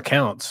 24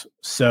 accounts.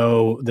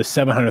 So the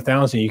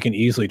 700,000 you can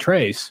easily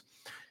trace.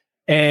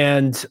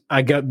 And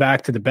I got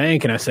back to the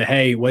bank and I said,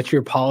 hey, what's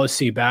your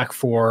policy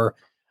for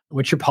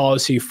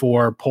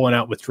pulling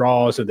out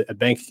withdrawals of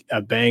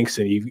banks?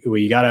 And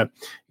you gotta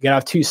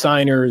have 2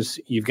 signers.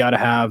 You've got to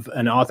have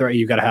an author.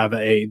 You've got to have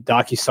a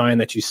DocuSign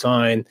that you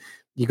sign.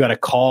 You got to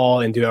call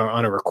and do it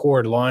on a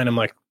record line. I'm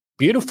like,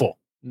 beautiful.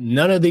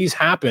 None of these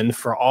happened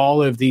for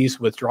all of these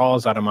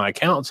withdrawals out of my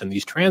accounts and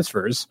these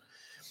transfers.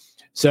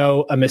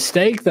 So a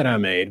mistake that I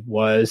made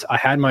was I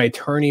had my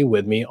attorney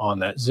with me on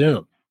that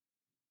Zoom.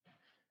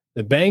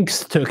 The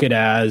banks took it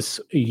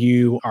as,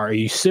 are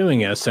you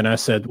suing us? And I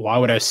said, why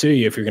would I sue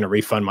you if you're going to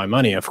refund my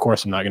money? Of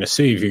course, I'm not going to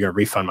sue you if you're going to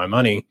refund my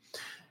money.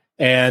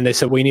 And they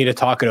said, we need to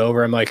talk it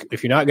over. I'm like,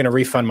 if you're not going to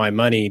refund my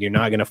money, you're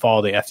not going to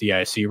follow the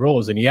FDIC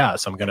rules, then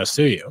yes, I'm going to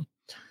sue you.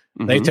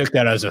 They took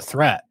that as a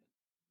threat.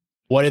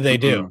 What did they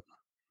do?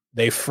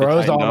 They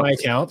froze all my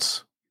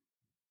accounts.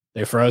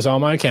 They froze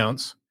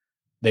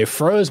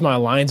my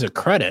lines of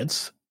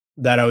credits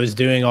that I was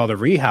doing all the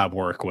rehab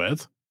work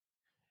with.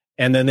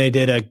 And then they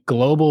did a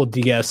global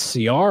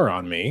DSCR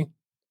on me,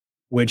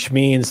 which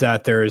means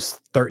that there's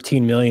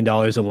 $13 million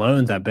in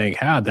loans that bank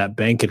had. That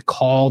bank could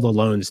call the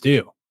loans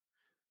due.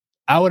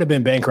 I would have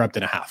been bankrupt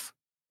in a half.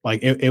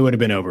 Like it would have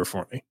been over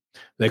for me.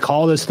 They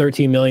call this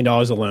 $13 million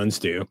of loans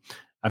due.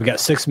 I've got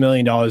 $6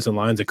 million in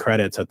lines of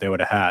credits that they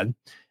would have had.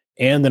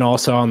 And then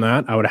also on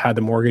that, I would have had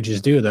the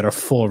mortgages due that are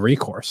full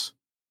recourse.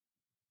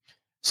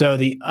 So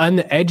the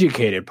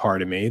uneducated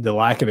part of me, the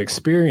lack of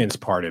experience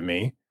part of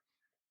me,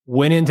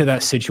 went into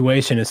that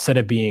situation instead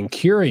of being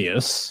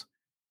curious.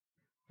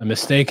 A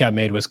mistake I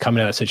made was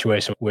coming to that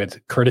situation with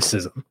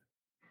criticism.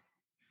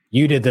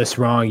 You did this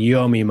wrong. You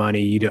owe me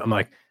money. I'm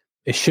like,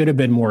 it should have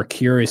been more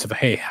curious of,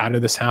 hey, how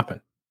did this happen?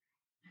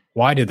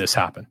 Why did this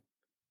happen?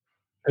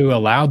 Who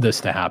allowed this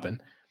to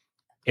happen?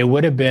 It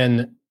would have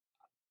been,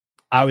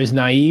 I was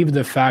naive to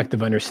the fact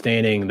of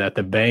understanding that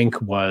the bank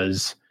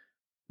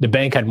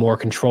had more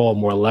control,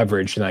 more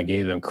leverage than I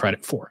gave them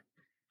credit for.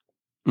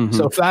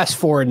 So fast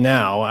forward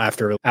now,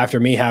 after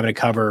me having to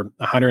cover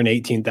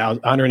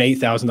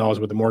 $108,000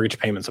 worth of mortgage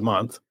payments a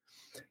month,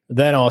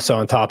 then also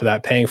on top of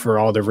that, paying for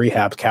all the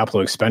rehab capital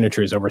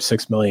expenditures, over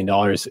 $6 million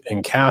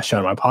in cash out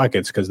of my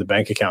pockets because the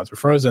bank accounts were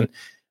frozen.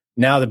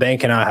 Now the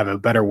bank and I have a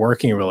better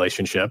working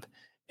relationship,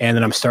 and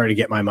then I'm starting to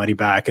get my money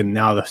back, and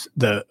now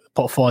the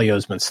portfolio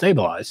has been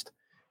stabilized.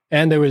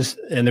 And there was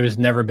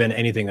never been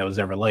anything that was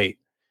ever late.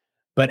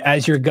 But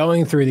as you're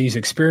going through these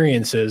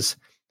experiences,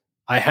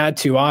 I had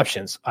two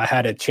options. I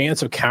had a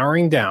chance of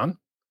cowering down,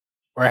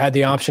 or I had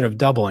the option of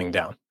doubling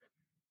down.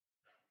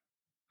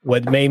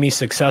 What made me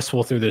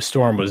successful through this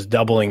storm was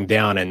doubling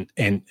down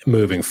and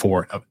moving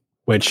forward,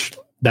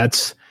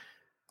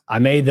 I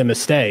made the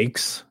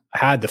mistakes, I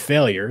had the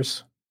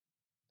failures,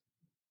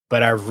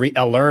 but I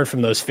learned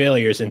from those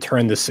failures and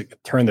turned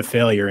the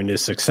failure into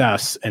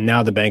success. And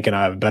now the bank and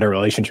I have a better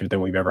relationship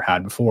than we've ever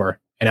had before.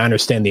 And I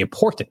understand the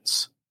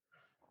importance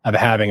of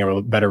having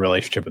a better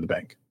relationship with the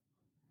bank.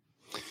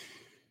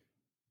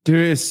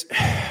 Dude,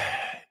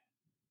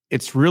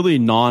 it's really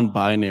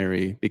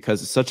non-binary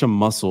because it's such a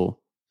muscle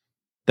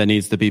that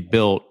needs to be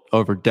built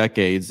over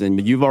decades.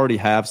 And you've already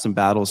have some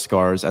battle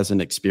scars as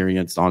an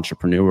experienced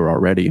entrepreneur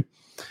already.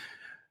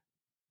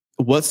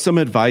 What's some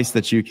advice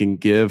that you can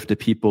give to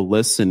people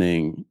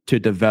listening to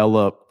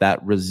develop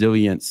that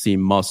resiliency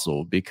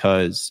muscle?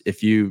 Because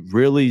if you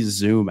really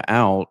zoom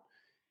out,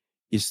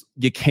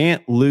 you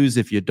can't lose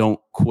if you don't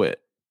quit.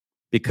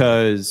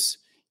 Because,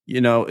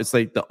 it's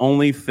like the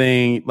only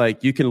thing,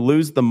 like you can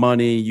lose the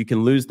money, you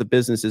can lose the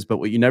businesses, but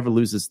what you never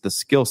lose is the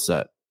skill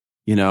set.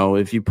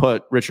 If you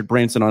put Richard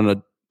Branson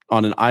on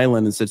an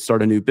island and said,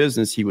 start a new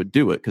business, he would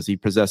do it because he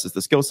possesses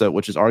the skill set,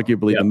 which is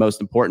arguably the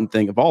most important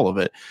thing of all of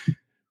it.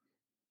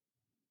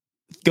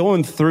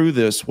 Going through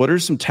this, what are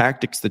some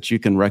tactics that you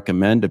can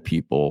recommend to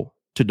people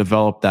to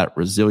develop that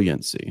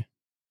resiliency?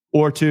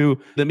 Or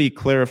let me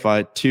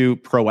clarify, to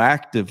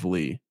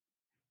proactively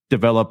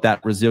develop that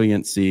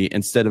resiliency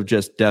instead of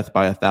just death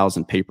by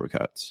 1,000 paper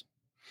cuts?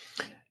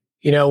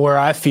 Where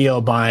I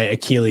feel my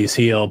Achilles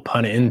heel,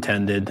 pun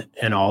intended,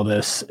 in all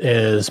this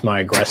is my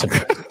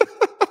aggressiveness.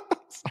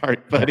 Sorry,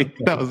 buddy.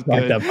 That was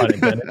good. That pun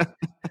intended.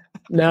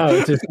 No,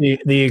 it's just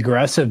the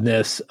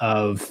aggressiveness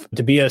of,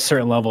 to be a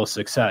certain level of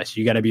success,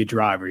 you got to be a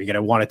driver. You got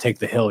to want to take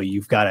the hill.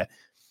 You've got to,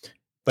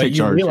 but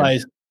you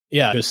realize,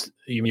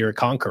 you're a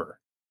conqueror.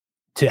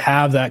 To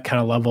have that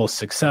kind of level of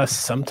success,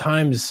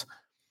 sometimes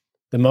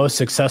the most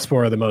successful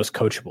are the most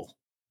coachable.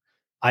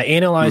 I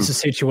analyzed the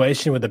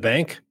situation with the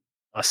bank.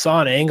 I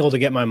saw an angle to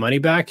get my money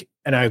back,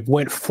 and I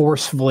went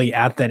forcefully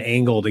at that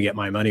angle to get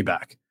my money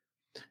back.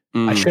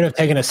 I should have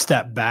taken a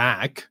step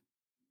back.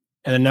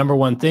 And the number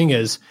one thing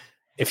is,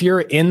 if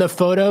you're in the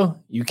photo,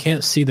 you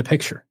can't see the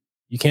picture.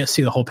 You can't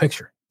see the whole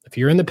picture. If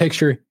you're in the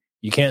picture,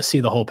 you can't see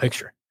the whole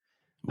picture.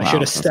 Wow, I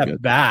should have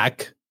stepped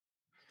back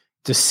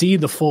to see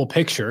the full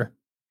picture.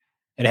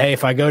 And hey,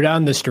 if I go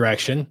down this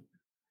direction,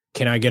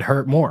 can I get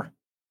hurt more?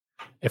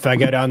 If I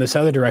go down this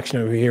other direction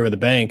over here with the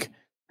bank,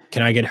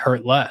 can I get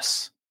hurt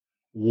less?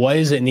 What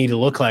does it need to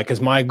look like?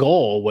 Because my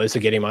goal was to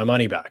getting my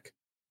money back.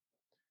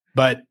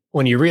 But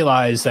when you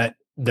realize that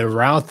the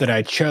route that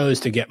I chose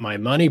to get my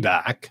money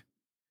back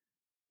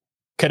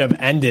could have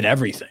ended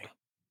everything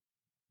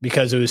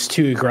because it was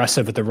too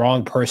aggressive with the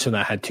wrong person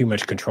that had too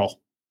much control,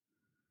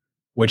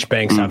 which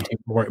banks have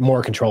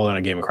more control than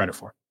I gave them credit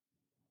for.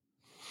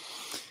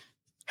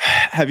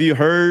 Have you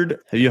heard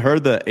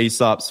the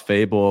Aesop's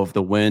fable of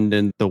the wind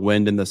and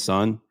the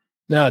sun?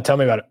 No, tell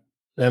me about it.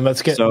 And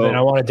then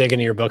I want to dig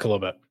into your book a little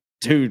bit.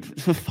 Dude,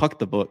 fuck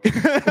the book.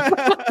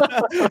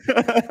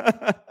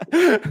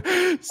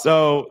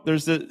 So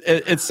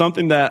it's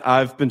something that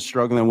I've been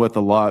struggling with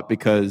a lot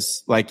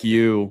because, like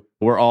you,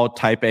 we're all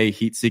type A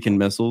heat-seeking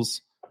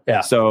missiles. Yeah.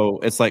 So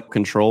it's like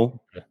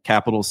control,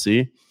 capital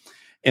C.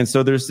 And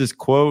so there's this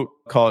quote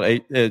called,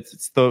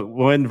 it's the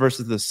wind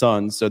versus the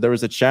sun. So there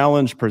was a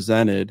challenge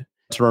presented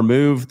to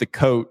remove the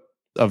coat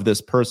of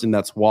this person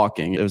that's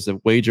walking. It was a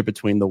wager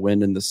between the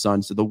wind and the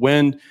sun. So the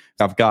wind,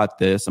 I've got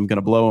this, I'm going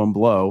to blow and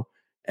blow.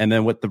 And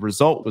then what the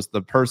result was,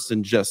 the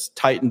person just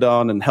tightened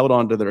on and held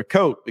on to their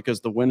coat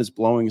because the wind is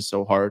blowing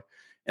so hard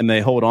and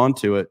they hold on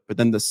to it. But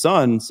then the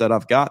sun said,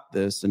 I've got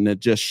this. And it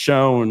just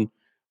shone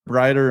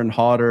brighter and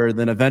hotter.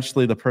 Then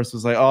eventually the person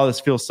was like, oh, this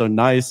feels so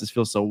nice. This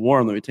feels so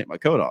warm. Let me take my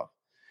coat off.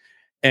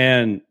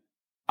 And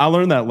I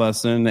learned that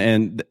lesson.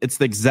 And it's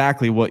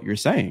exactly what you're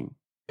saying.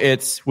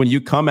 It's when you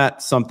come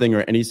at something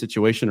or any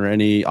situation or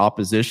any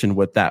opposition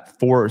with that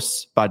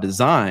force by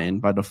design,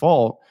 by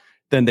default,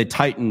 then they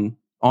tighten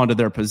onto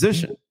their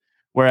position.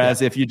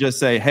 Whereas if you just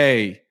say,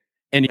 hey,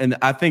 and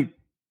I think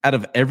out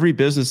of every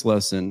business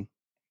lesson,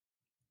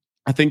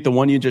 I think the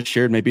one you just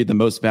shared may be the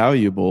most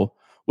valuable,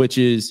 which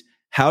is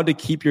how to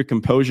keep your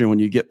composure when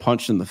you get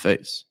punched in the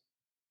face.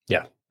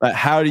 Yeah. But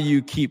how do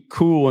you keep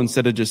cool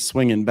instead of just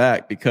swinging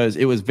back? Because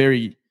it was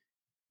very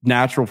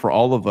natural for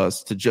all of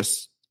us to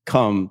just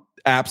come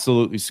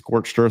absolutely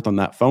scorched earth on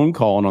that phone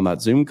call and on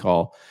that Zoom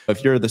call.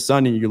 If you're the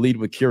sun and you lead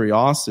with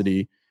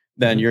curiosity,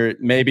 then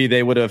maybe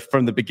they would have,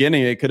 from the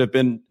beginning, it could have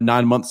been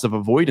 9 months of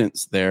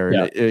avoidance there.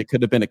 Yeah. It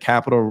could have been a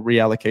capital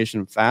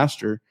reallocation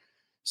faster.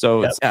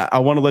 So I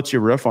want to let you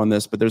riff on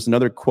this, but there's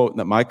another quote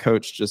that my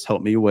coach just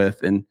helped me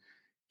with. And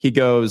he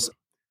goes,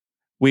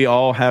 we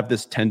all have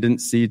this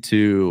tendency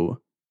to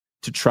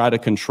try to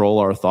control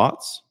our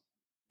thoughts.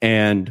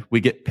 And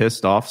we get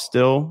pissed off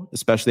still,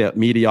 especially at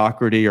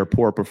mediocrity or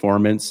poor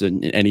performance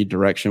in any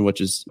direction, which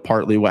is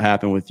partly what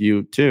happened with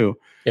you too.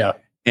 Yeah.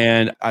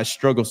 And I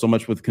struggle so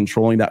much with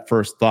controlling that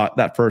first thought.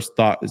 That first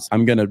thought is,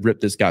 I'm going to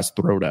rip this guy's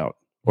throat out.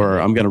 or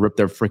I'm going to rip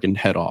their freaking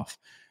head off.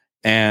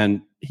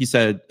 And he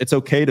said, it's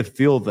okay to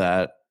feel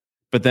that,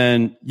 but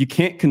then you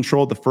can't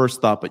control the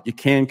first thought, but you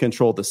can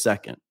control the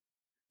second.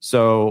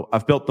 So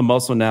I've built the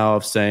muscle now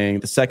of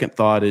saying the second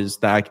thought is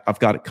that I've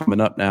got it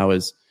coming up now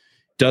is,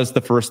 does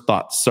the first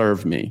thought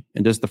serve me?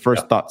 And does the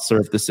first thought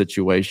serve the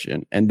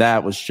situation? And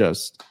that was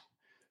just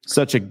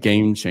such a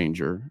game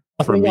changer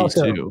for me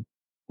too.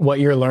 What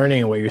you're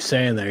learning and what you're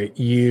saying there,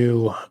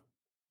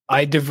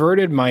 I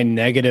diverted my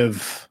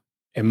negative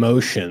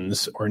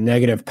emotions or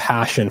negative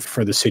passion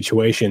for the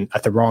situation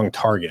at the wrong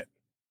target.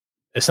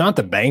 It's not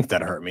the bank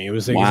that hurt me. It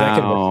was the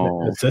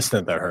executive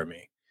assistant that hurt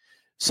me.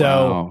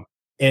 So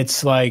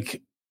it's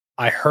like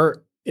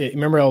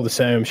remember all the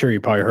same, I'm sure you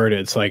probably heard it.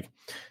 It's like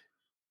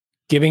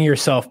giving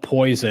yourself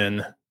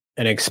poison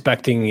and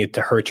expecting it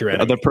to hurt your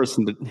enemy. Other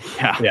person.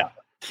 Yeah.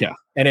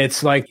 And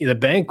it's like the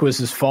bank was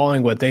just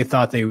following what they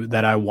thought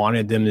that I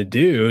wanted them to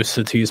do.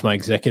 So to use my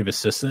executive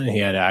assistant, he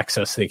had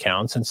access to the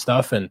accounts and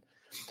stuff. And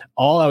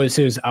all I was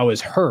doing is I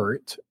was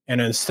hurt.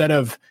 And instead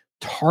of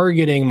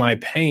targeting my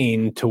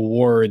pain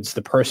towards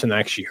the person that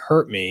actually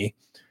hurt me,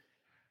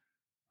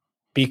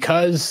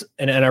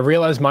 and I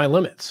realized my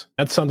limits.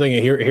 That's something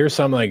here's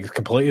something like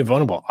completely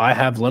vulnerable. I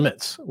have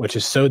limits, which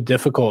is so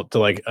difficult to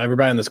like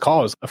everybody on this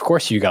call is, of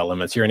course you got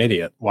limits. You're an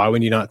idiot. Why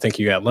would you not think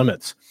you got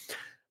limits?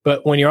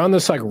 But when you're on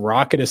this like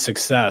rocket of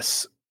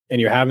success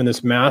and you're having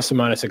this massive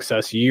amount of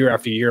success year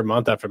after year,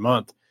 month after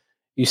month,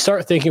 you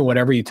start thinking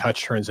whatever you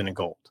touch turns into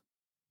gold.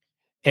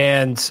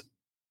 And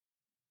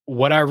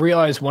what I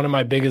realized one of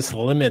my biggest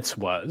limits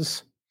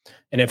was,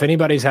 and if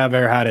anybody's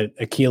ever had an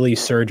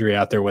Achilles surgery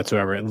out there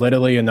whatsoever,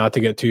 literally, and not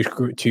to get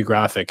too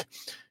graphic,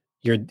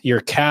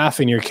 your calf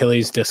and your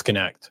Achilles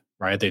disconnect,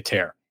 right? They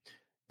tear.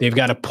 They've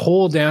got to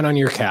pull down on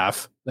your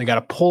calf. They got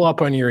to pull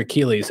up on your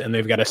Achilles, and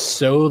they've got to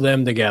sew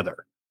them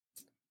together.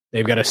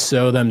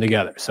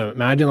 So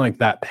imagine like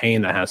that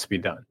pain that has to be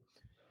done.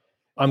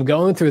 I'm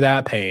going through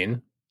that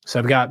pain. So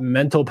I've got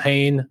mental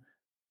pain.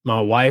 My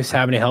wife's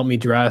having to help me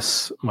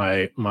dress.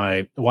 My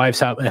wife's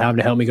having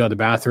to help me go to the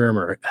bathroom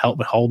or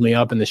help hold me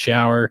up in the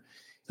shower.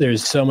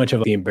 There's so much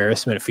of the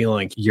embarrassment of feeling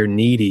like you're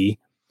needy.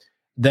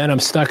 Then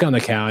I'm stuck on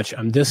the couch.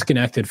 I'm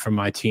disconnected from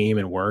my team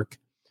and work.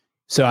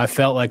 So I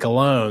felt like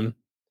alone.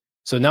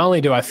 So not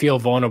only do I feel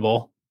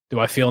vulnerable, do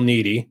I feel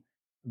needy,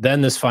 then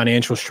this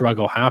financial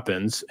struggle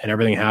happens and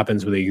everything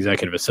happens with the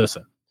executive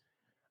assistant.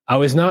 I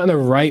was not in the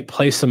right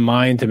place of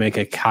mind to make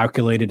a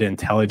calculated,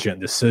 intelligent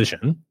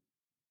decision,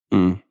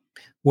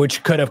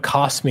 which could have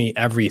cost me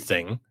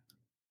everything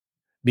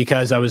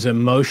because I was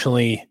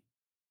emotionally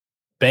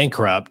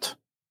bankrupt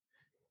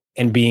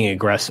and being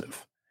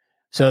aggressive.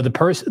 So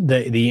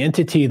the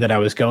entity that I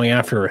was going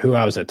after or who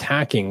I was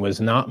attacking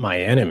was not my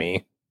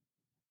enemy.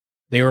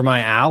 They were my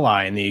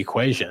ally in the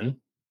equation.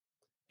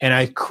 And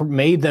I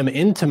made them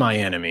into my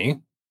enemy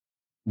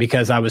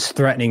because I was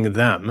threatening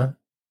them,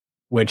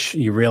 which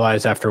you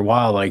realize after a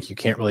while, like you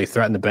can't really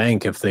threaten the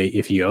bank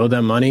if you owe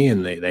them money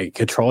and they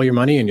control your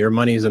money and your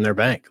money's in their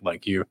bank.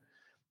 Like you're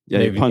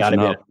punching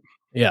up.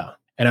 Yeah.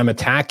 And I'm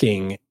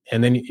attacking.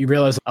 And then you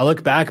realize, I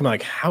look back, I'm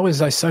like, how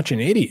was I such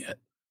an idiot?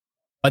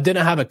 I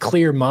didn't have a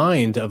clear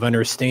mind of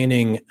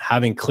understanding,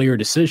 having clear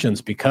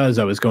decisions because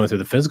I was going through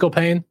the physical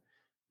pain,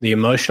 the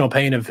emotional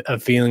pain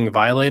of feeling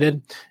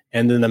violated,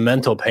 and then the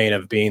mental pain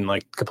of being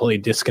like completely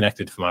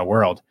disconnected from my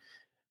world.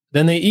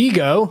 Then the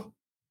ego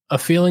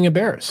of feeling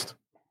embarrassed.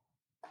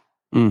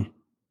 That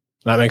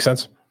makes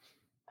sense?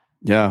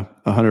 Yeah,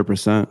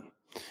 100%.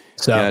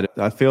 So yeah,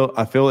 I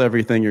feel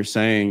everything you're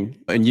saying.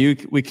 And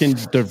we can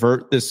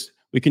divert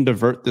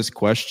this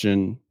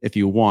question if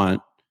you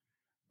want,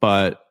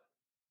 but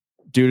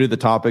due to the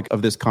topic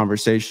of this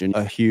conversation,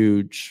 a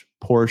huge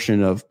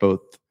portion of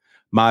both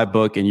my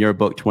book and your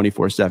book,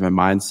 24/7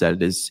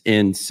 Mindset, is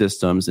in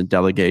systems and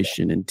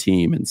delegation and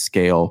team and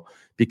scale,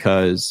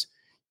 because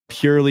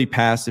purely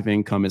passive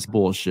income is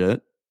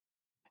bullshit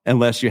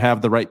unless you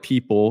have the right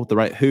people, the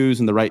right who's,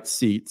 and the right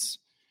seats.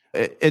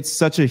 It's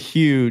such a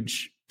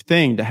huge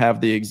thing to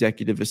have the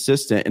executive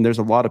assistant. And there's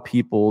a lot of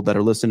people that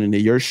are listening to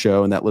your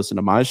show and that listen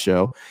to my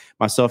show,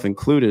 myself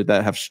included,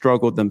 that have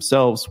struggled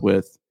themselves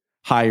with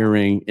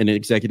hiring an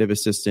executive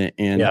assistant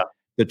and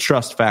the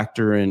trust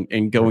factor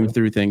and going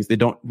through things.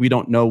 We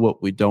don't know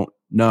what we don't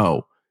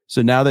know.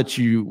 So now that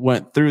you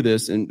went through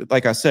this, and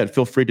like I said,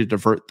 feel free to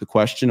divert the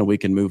question and we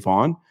can move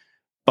on.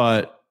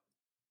 But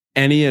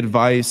any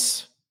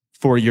advice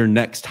for your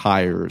next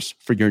hires,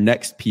 for your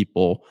next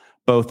people,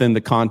 both in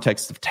the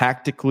context of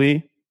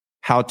tactically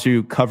how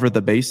to cover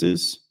the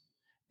bases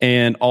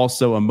and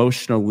also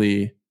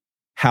emotionally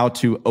how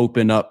to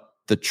open up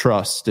the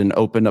trust and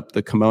open up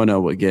the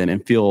kimono again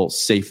and feel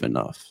safe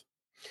enough?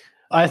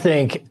 I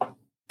think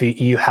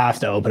you have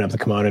to open up the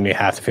kimono and you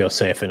have to feel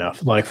safe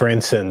enough. Like, for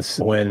instance,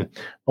 when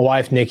my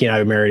wife, Nikki, and I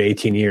were married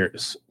 18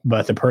 years,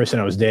 but the person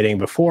I was dating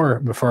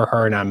before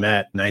her and I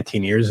met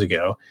 19 years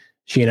ago,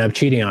 she ended up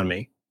cheating on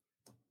me.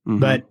 Mm-hmm.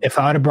 But if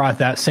I would have brought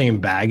that same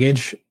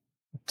baggage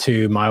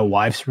to my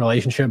wife's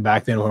relationship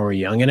back then when we were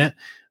young in it,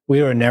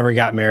 we would have never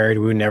got married.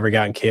 We would have never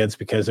gotten kids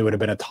because it would have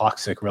been a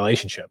toxic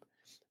relationship.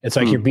 It's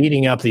like you're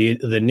beating up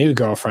the new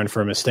girlfriend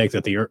for a mistake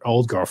that the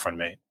old girlfriend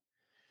made.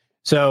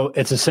 So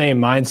it's the same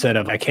mindset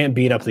of I can't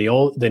beat up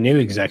the new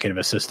executive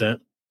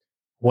assistant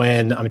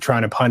when I'm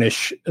trying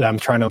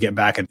to get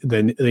back at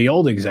the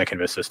old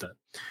executive assistant.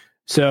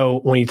 So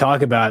when you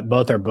talk about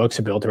both our books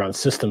are built around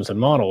systems and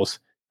models,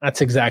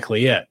 that's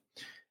exactly it.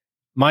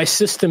 My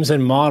systems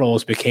and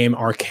models became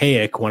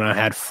archaic when I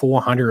had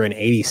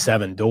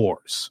 487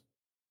 doors.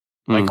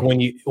 Like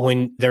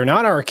when they're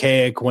not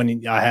archaic,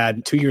 when I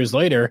had 2 years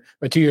later,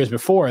 or 2 years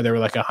before, there were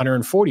like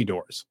 140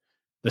 doors.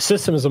 The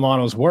systems and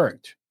models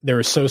worked. They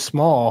were so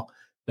small,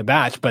 the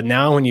batch. But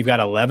now when you've got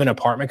 11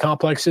 apartment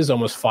complexes,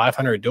 almost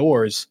 500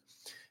 doors.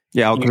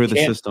 Yeah, outgrew the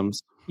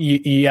systems.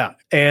 Yeah.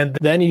 And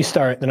then I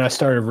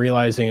started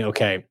realizing,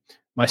 okay,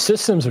 my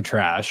systems are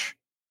trash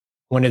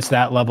when it's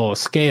that level of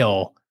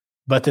scale.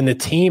 But then the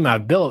team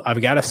I've built,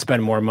 I've got to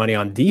spend more money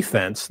on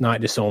defense, not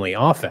just only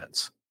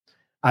offense.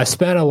 I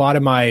spent a lot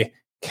of my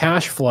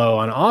cash flow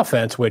on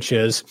offense, which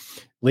is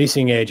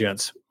leasing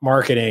agents,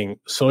 marketing,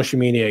 social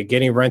media,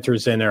 getting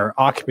renters in there,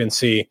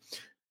 occupancy.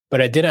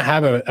 But I didn't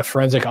have a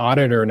forensic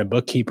auditor and a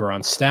bookkeeper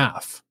on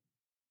staff.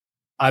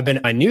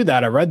 I knew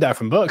that, I read that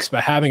from books,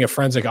 but having a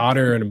forensic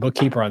auditor and a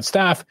bookkeeper on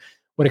staff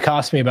would have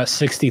cost me about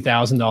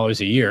 $60,000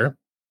 a year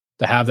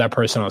to have that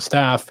person on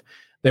staff.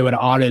 They would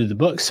have audited the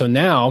books. So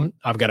now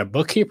I've got a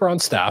bookkeeper on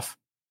staff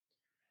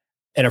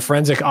and a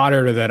forensic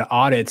auditor that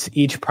audits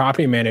each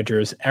property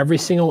manager's every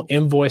single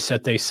invoice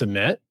that they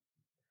submit.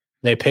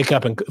 They pick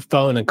up and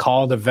phone and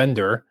call the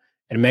vendor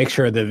and make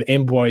sure the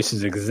invoice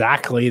is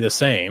exactly the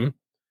same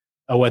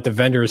of what the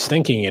vendor is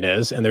thinking it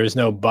is, and there's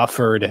no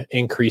buffered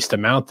increased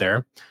amount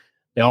there.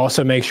 They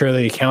also make sure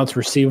the accounts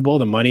receivable,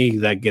 the money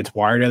that gets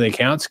wired to the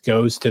accounts,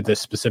 goes to the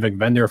specific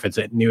vendor if it's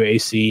a new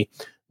AC,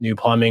 new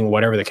plumbing,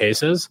 whatever the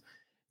case is.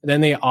 And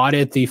then they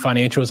audit the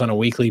financials on a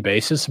weekly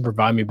basis and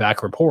provide me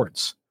back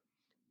reports.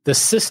 The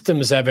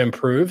systems have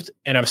improved,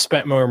 and I've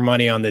spent more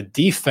money on the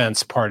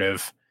defense part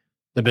of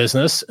the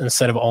business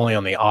instead of only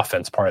on the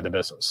offense part of the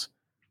business.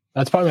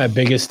 That's probably my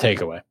biggest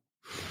takeaway.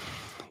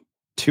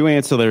 Two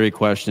ancillary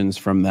questions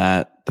from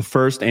that. The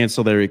first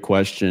ancillary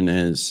question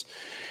is,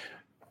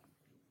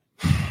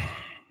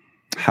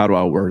 how do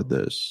I word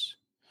this?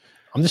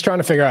 I'm just trying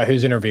to figure out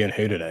who's interviewing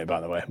who today,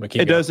 by the way.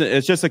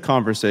 It's just a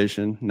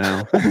conversation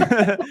now.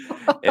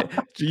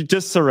 You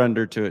just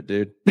surrender to it,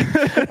 dude.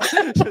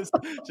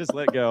 just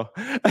let go.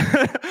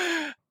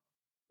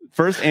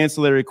 First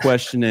ancillary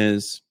question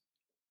is,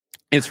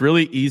 it's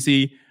really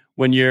easy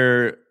when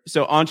you're,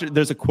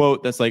 there's a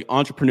quote that's like,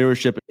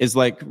 entrepreneurship is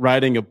like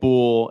riding a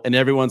bull, and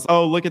everyone's,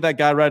 oh, look at that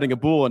guy riding a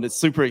bull. And it's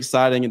super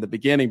exciting in the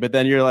beginning. But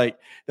then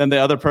then the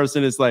other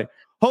person is like,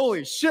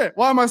 holy shit,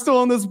 why am I still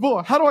on this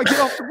bull? How do I get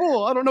off the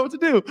bull? I don't know what to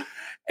do.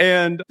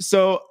 And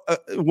so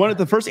one of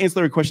the first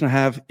ancillary question I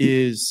have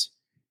is,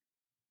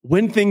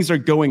 when things are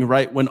going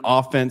right, when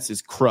offense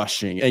is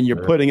crushing and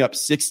you're putting up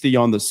 60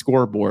 on the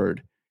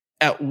scoreboard,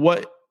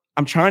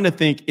 I'm trying to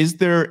think, is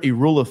there a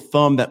rule of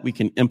thumb that we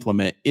can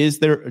implement? Is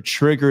there a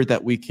trigger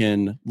that we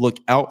can look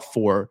out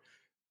for,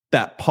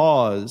 that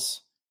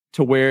pause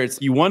to where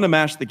you want to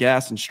mash the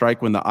gas and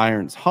strike when the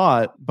iron's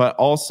hot, but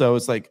also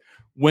it's like,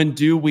 when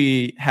do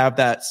we have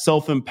that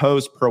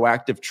self-imposed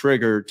proactive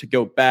trigger to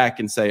go back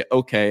and say,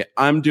 okay,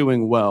 I'm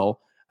doing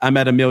well. I'm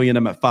at $1 million.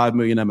 I'm at 5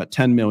 million. I'm at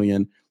 10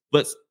 million.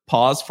 Let's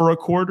pause for a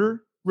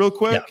quarter real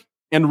quick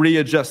and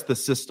readjust the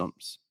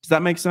systems. Does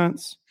that make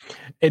sense?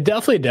 It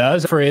definitely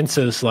does. For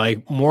instance,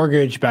 like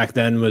mortgage back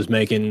then was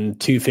making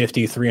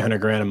 $250,000,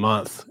 $300,000 a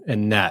month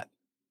in net.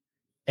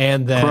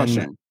 And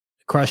then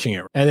crushing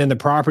it. And then the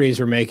properties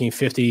were making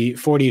 $40,000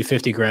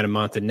 to $50,000 a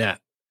month in net.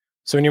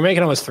 So when you're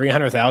making almost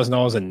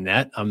 $300,000 a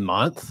net a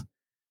month,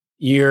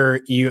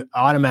 you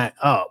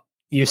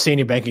see in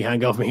your bank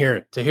account go from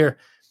here to here.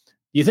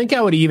 You think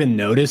I would even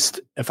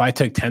noticed if I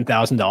took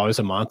 $10,000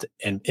 a month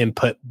and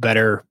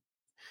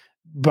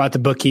brought the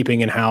bookkeeping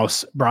in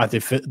house, brought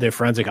the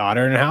forensic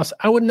auditor in house?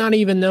 I would not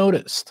even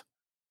noticed.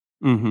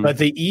 Mm-hmm. But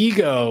the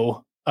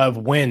ego of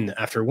win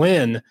after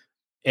win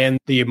and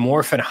the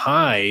amorphin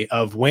high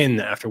of win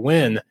after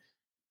win,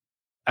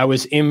 I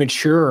was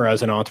immature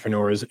as an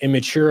entrepreneur, I was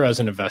immature as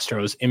an investor,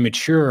 I was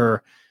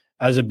immature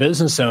as a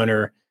business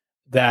owner,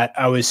 that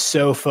I was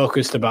so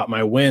focused about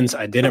my wins,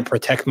 I didn't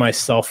protect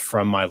myself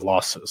from my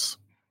losses.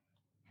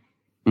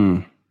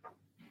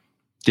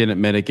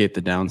 Didn't mitigate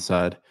the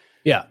downside.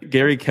 Yeah.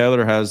 Gary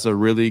Keller has a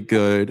really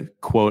good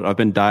quote. I've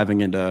been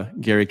diving into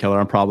Gary Keller.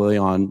 I'm probably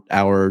on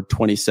hour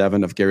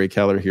 27 of Gary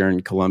Keller here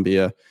in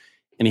Columbia.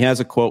 And he has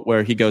a quote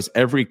where he goes,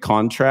 every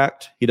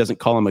contract, he doesn't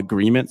call them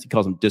agreements, he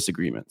calls them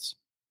disagreements.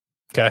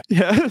 Okay.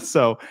 Yeah.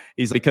 So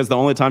he's because the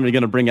only time you're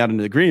going to bring out an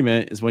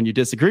agreement is when you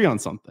disagree on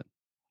something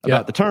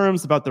about the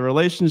terms, about the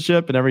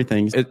relationship and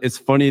everything. It's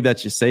funny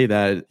that you say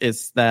that.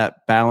 It's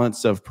that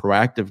balance of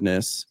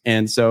proactiveness.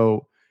 And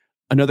so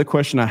another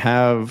question I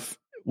have,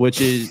 which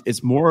is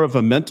it's more of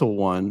a mental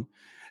one.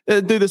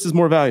 Dude, this is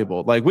more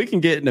valuable. Like we can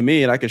get into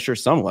me and I can share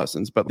some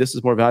lessons, but this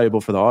is more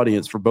valuable for the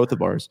audience, for both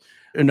of ours.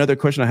 Another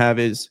question I have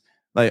is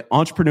like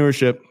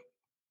entrepreneurship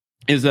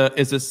is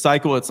a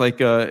cycle. It's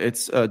like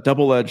it's a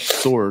double-edged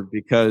sword,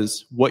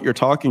 because what you're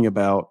talking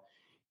about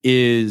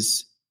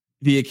is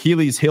the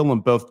Achilles heel in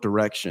both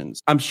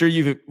directions. I'm sure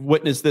you've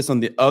witnessed this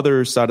on the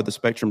other side of the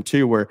spectrum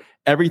too, where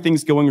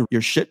everything's going,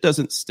 your shit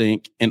doesn't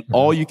stink, and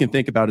all you can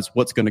think about is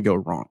what's going to go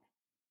wrong.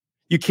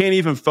 You can't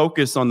even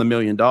focus on the $1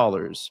 million.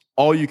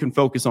 All you can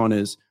focus on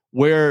is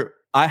where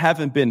I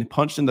haven't been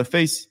punched in the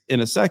face in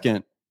a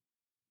second,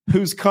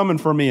 who's coming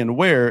for me and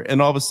where,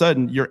 and all of a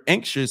sudden you're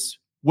anxious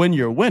when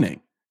you're winning.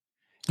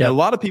 Yeah. And a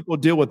lot of people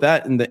deal with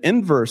that in the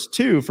inverse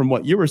too, from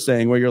what you were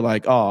saying, where you're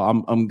like,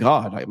 oh, I'm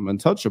God, I'm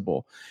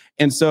untouchable.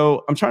 And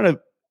so I'm trying to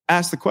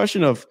ask the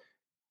question of,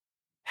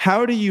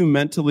 how do you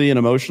mentally and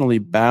emotionally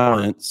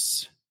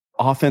balance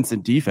offense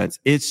and defense?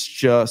 It's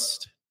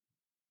just,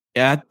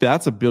 that's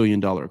 $1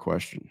 billion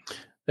question.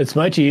 It's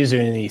much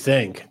easier than you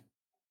think.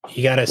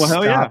 You got to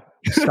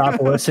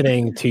stop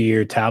listening to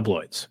your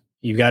tabloids.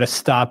 You got to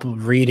stop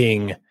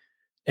reading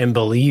and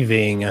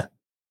believing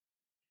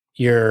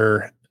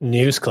your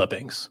news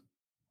clippings.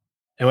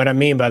 And what I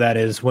mean by that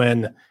is,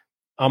 when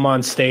I'm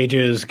on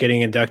stages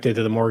getting inducted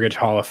to the Mortgage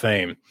Hall of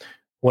Fame,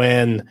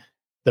 when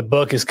the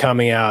book is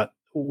coming out,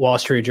 Wall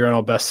Street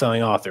Journal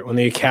best-selling author, when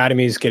the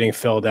academy is getting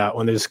filled out,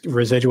 when there's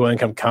residual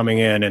income coming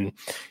in, and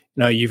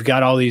you've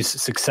got all these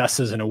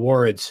successes and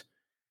awards.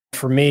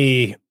 For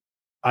me,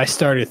 I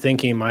started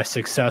thinking my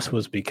success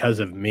was because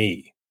of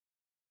me.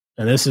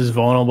 And this is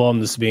vulnerable.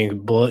 I'm just being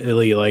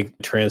completely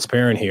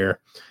transparent here.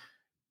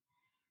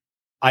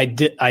 I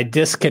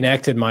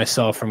disconnected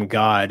myself from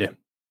God.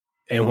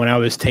 And when I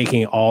was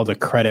taking all the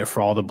credit for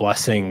all the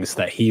blessings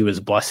that he was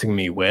blessing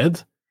me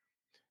with,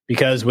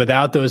 because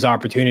without those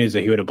opportunities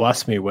that he would have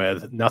blessed me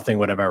with, nothing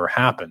would have ever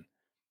happened.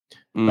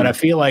 But I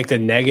feel like the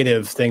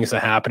negative things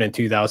that happened in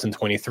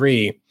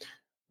 2023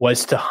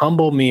 was to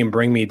humble me and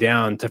bring me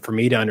down, for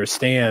me to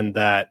understand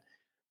that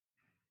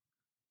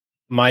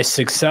my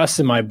success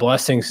and my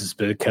blessings is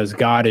because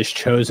God has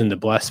chosen to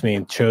bless me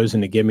and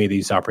chosen to give me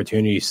these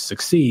opportunities to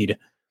succeed.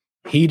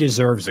 He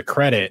deserves the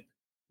credit,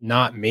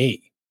 not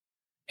me.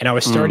 And I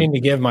was starting to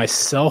give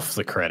myself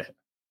the credit.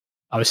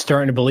 I was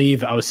starting to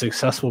believe I was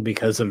successful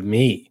because of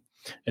me.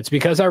 It's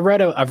because I've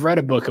read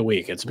a book a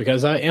week. It's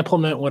because I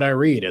implement what I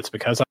read. It's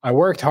because I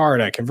worked hard.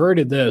 I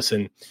converted this.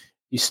 And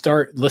you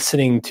start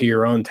listening to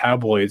your own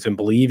tabloids and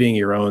believing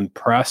your own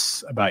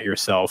press about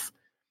yourself,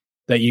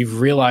 that you've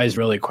realized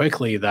really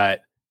quickly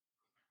that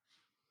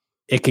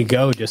it could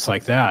go just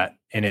like that.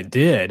 And it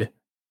did.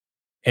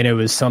 And it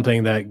was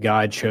something that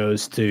God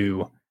chose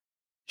to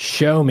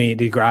show me,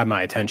 to grab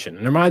my attention.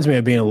 And it reminds me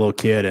of being a little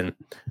kid, and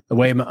the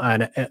way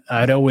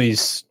I'd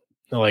always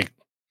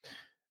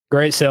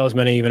great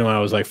salesman, even when I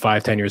was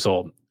 5-10 years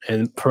old.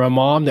 And for a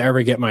mom to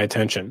ever get my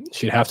attention,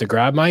 she'd have to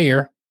grab my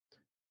ear,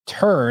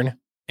 turn,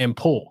 and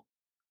pull.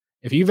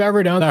 If you've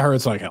ever done that,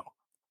 hurts like hell,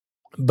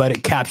 but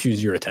it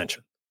captures your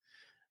attention.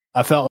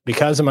 I felt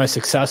because of my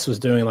success was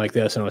doing like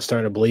this, and I was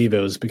starting to believe it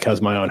was because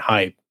of my own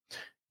hype.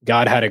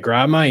 God had to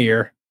grab my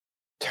ear,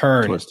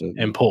 turn,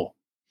 and pull.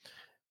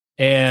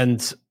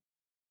 And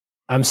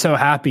I'm so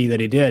happy that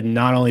he did.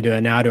 Not only do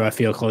I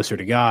feel closer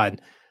to God,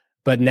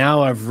 but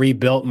now I've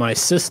rebuilt my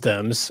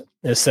systems.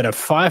 Instead of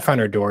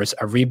 500 doors,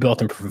 I've rebuilt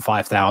them for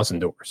 5,000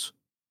 doors.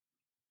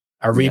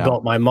 I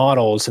rebuilt my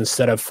models.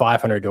 Instead of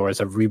 500 doors,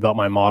 I've rebuilt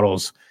my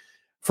models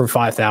for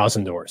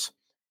 5,000 doors.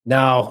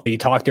 Now, you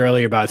talked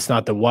earlier about it's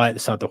not the what,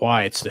 it's not the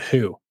why, it's the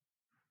who.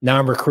 Now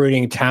I'm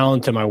recruiting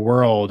talent to my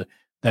world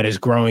that is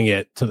growing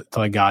it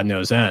to God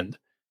knows end,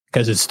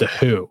 because it's the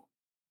who.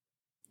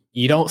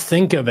 You don't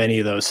think of any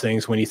of those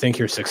things when you think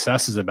your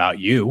success is about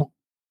you.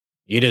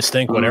 You just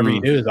think whatever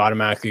you do is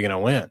automatically going to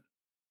win. Did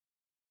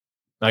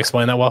I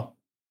explain that well?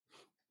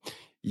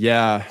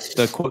 Yeah.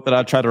 The quote that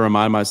I try to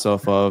remind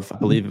myself of, I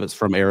believe it's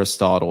from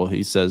Aristotle.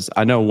 He says,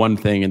 I know one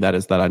thing, and that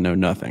is that I know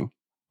nothing.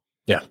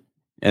 Yeah.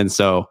 And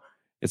so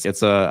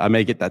I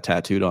may get that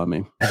tattooed on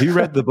me. Have you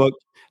read the book?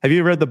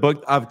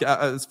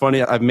 It's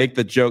funny. I make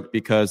the joke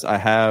because I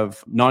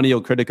have Non Io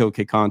Critico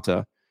Che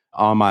Canta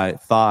on my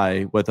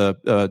thigh with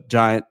a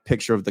giant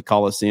picture of the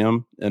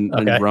Colosseum in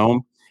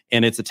Rome.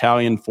 And it's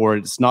Italian for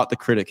it's not the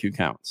critic who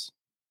counts.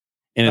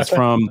 And it's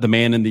from The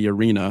Man in the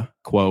Arena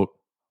quote,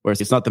 where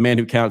it's not the man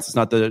who counts. It's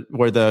not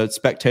where the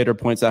spectator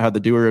points out how the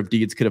doer of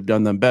deeds could have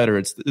done them better.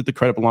 It's the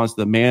credit belongs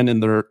to the man in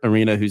the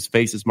arena whose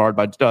face is marred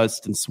by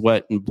dust and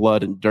sweat and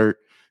blood and dirt,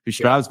 who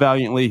strives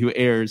valiantly, who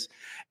errs.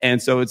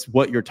 And so it's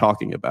what you're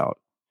talking about.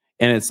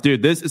 And it's,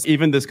 dude,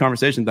 this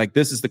conversation,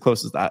 this is the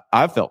closest that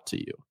I've felt to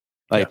you,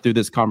 through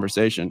this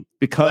conversation.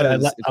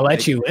 Because I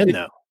let you in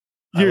though.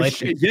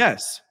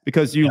 Yes,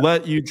 because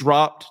you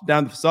dropped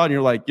down the facade and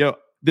you're like, yo,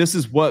 this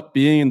is what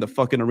being in the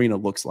fucking arena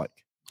looks like.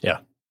 Yeah.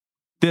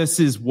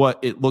 This is what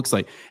it looks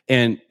like.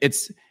 And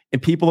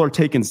people are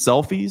taking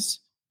selfies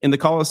in the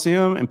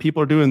Coliseum, and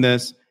people are doing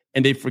this,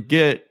 and they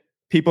forget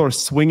people are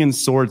swinging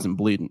swords and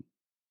bleeding.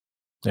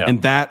 Yeah.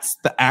 And that's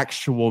the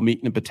actual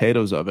meat and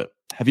potatoes of it.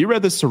 Have you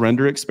read The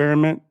Surrender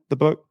Experiment, the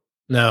book?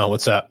 No,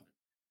 what's that?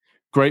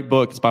 Great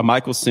book. It's by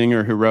Michael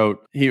Singer, who wrote,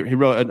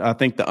 I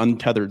think, The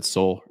Untethered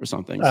Soul or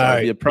something.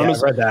 So the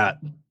premise, I read that.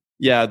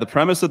 Yeah, the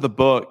premise of the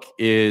book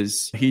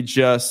is he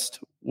just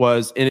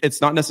was, and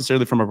it's not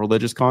necessarily from a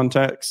religious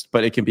context,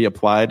 but it can be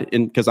applied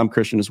in, because I'm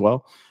Christian as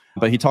well.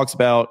 But he talks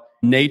about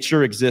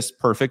nature exists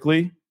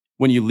perfectly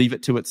when you leave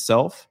it to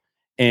itself.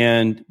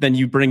 And then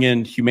you bring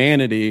in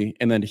humanity,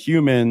 and then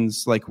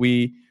humans, like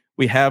we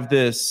have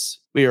this,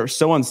 we are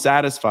so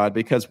unsatisfied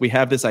because we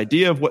have this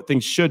idea of what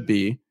things should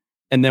be.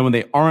 And then when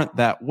they aren't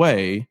that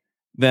way,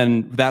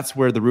 then that's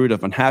where the root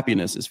of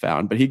unhappiness is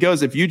found. But he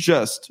goes, if you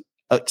just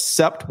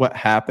accept what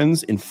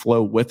happens and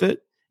flow with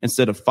it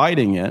instead of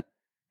fighting it,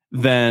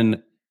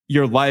 then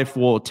your life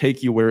will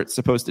take you where it's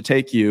supposed to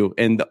take you.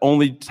 And the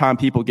only time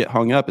people get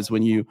hung up is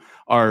when you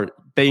are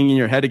banging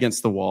your head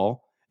against the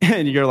wall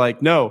and you're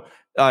like, no,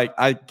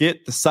 I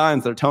get the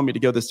signs that are telling me to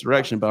go this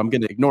direction, but I'm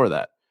going to ignore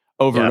that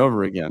over and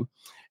over again.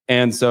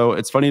 And so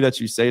it's funny that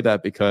you say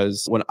that,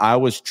 because when I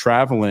was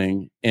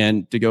traveling,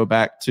 and to go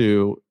back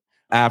to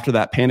after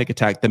that panic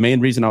attack, the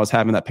main reason I was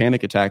having that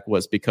panic attack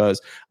was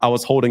because I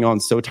was holding on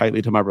so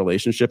tightly to my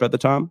relationship at the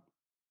time.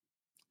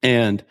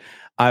 And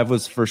I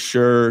was for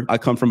sure, I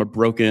come from a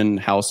broken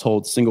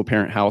household, single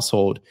parent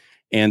household.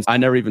 And I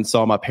never even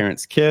saw my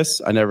parents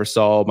kiss. I never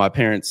saw my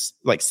parents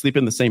like sleep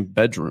in the same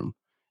bedroom.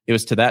 It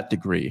was to that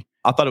degree.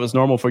 I thought it was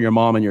normal for your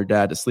mom and your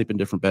dad to sleep in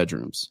different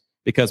bedrooms,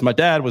 because my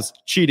dad was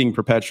cheating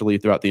perpetually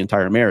throughout the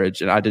entire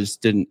marriage. And I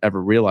just didn't ever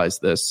realize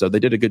this. So they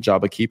did a good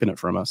job of keeping it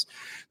from us.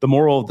 The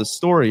moral of the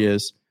story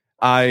is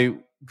I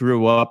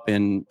grew up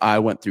and I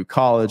went through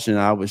college, and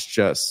I was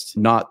just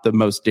not the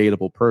most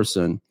dateable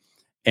person.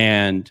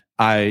 And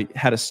I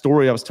had a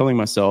story I was telling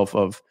myself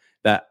of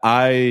that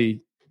I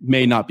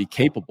may not be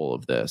capable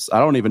of this. I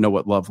don't even know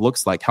what love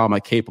looks like. How am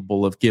I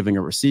capable of giving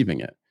or receiving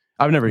it?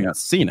 I've never even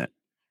seen it.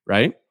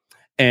 Right.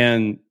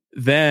 And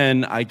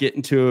then I get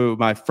into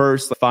my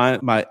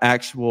my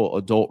actual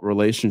adult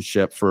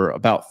relationship for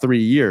about 3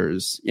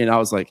 years. And I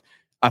was like,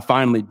 I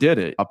finally did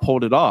it. I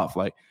pulled it off.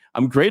 Like,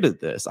 I'm great at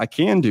this. I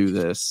can do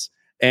this.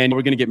 And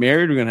we're going to get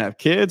married. We're going to have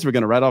kids. We're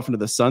going to ride off into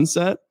the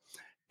sunset.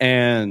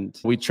 And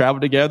we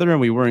traveled together, and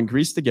we were in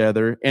Greece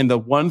together. And the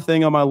one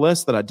thing on my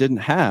list that I didn't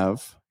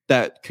have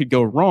that could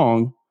go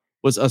wrong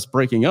was us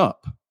breaking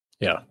up.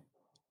 Yeah.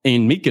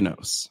 In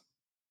Mykonos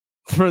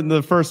for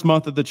the first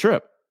month of the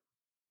trip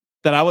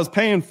that I was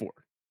paying for,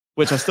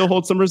 which I still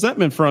hold some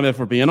resentment from, if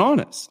we're being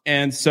honest.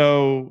 And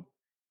so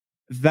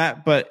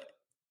but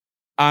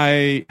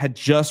I had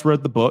just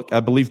read the book. I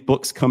believe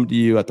books come to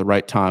you at the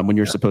right time when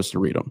you're supposed to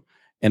read them.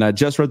 And I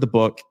just read the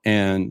book,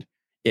 and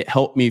it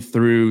helped me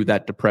through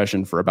that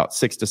depression for about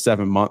 6 to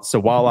 7 months. So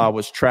while I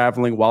was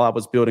traveling, while I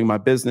was building my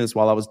business,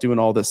 while I was doing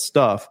all this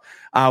stuff,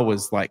 I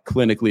was like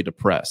clinically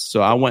depressed.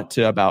 So I went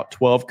to about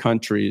 12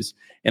 countries.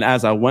 And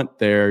as I went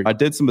there, I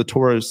did some of the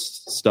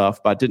tourist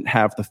stuff, but I didn't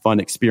have the fun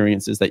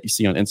experiences that you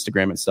see on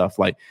Instagram and stuff.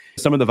 Like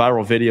some of the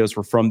viral videos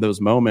were from those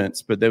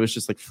moments, but there was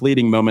just like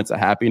fleeting moments of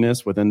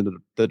happiness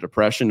within the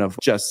depression of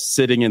just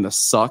sitting in the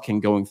suck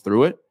and going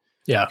through it.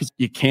 Yeah. Because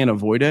you can't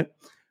avoid it.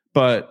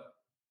 But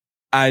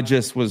I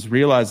just was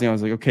realizing, I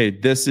was like, okay,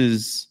 this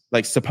is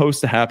like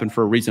supposed to happen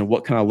for a reason.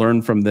 What can I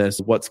learn from this?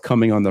 What's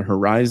coming on the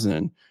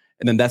horizon?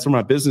 And then that's where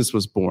my business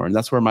was born.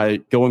 That's where my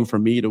going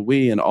from me to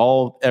we and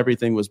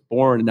everything was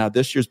born. And now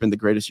this year's been the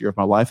greatest year of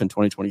my life in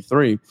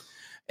 2023.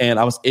 And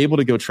I was able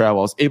to go travel.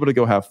 I was able to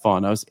go have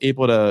fun. I was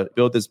able to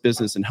build this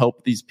business and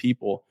help these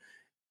people.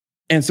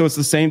 And so it's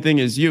the same thing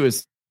as you,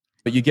 is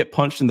but you get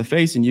punched in the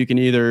face, and you can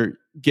either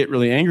get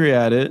really angry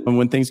at it. And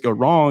when things go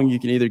wrong, you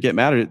can either get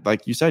mad at it,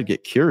 like you said,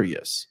 get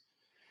curious.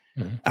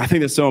 Mm-hmm. I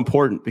think that's so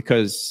important,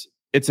 because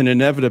it's an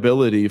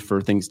inevitability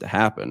for things to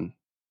happen.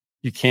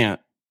 You can't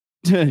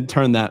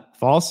turn that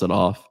faucet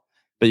off,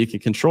 but you can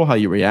control how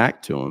you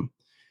react to them.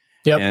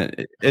 Yep.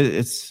 And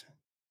it's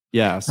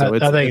I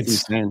think it's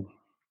insane.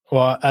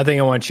 Well, I think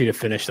I want you to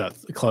finish that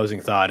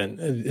closing thought.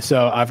 And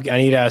so I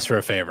need to ask for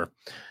a favor.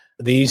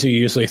 These are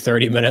usually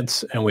 30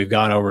 minutes, and we've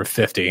gone over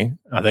 50.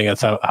 I think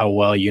that's how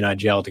well you and I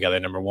gel together,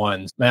 number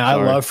one. Man, I'd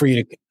love for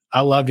you to,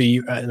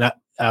 and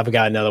I've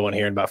got another one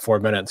here in about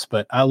 4 minutes,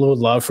 but I would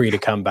love for you to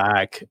come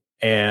back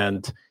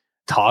and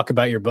talk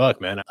about your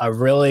book, man. I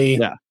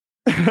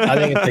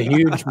think it's a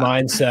huge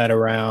mindset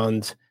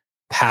around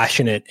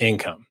passionate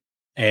income.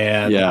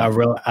 And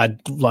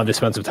I'd love to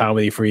spend some time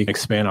with you for you to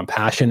expand on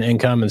passion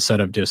income instead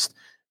of just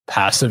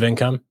passive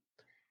income.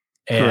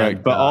 And,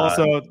 correct. But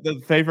also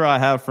the favor I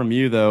have from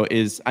you, though,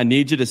 is I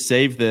need you to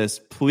save this.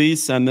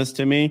 Please send this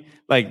to me.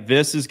 Like,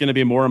 this is going to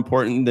be more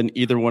important than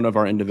either one of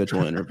our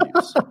individual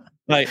interviews.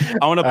 Like,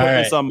 I want to put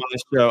this on my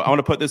show. I want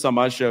to put this on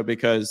my show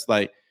because,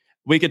 like,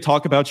 we could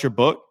talk about your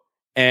book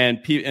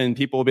and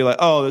people will be like,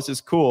 oh, this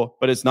is cool,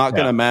 but it's not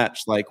going to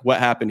match like what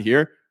happened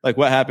here. Like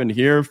what happened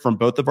here from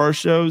both of our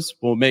shows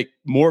will make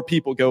more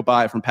people go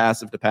by from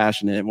passive to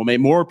passionate. Will make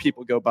more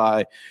people go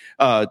by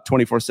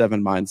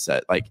 24/7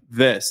 mindset. Like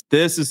this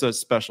is a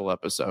special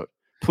episode.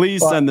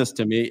 Please send this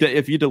to me.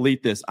 If you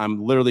delete this,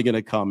 I'm literally going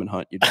to come and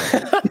hunt you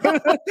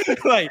down.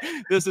 Like,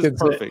 this is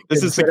perfect.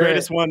 This is the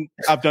greatest one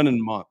I've done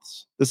in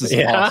months. This is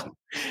awesome.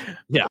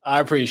 Yeah, I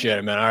appreciate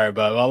it, man. All right,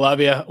 bub. I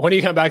love you. When do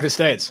you come back to the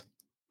States?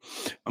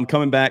 I'm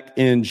coming back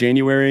in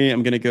January.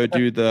 I'm going to go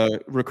do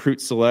the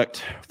recruit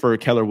select for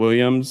Keller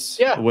Williams.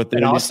 Yeah, with the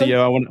new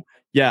CEO.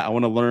 I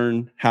want to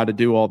learn how to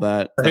do all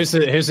that. Who's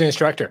the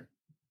instructor?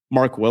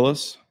 Mark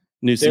Willis,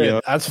 new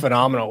CEO. That's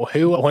phenomenal.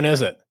 When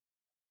is it?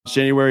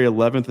 January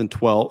 11th and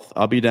 12th.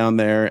 I'll be down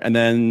there. And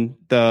then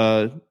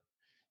the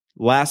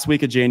last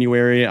week of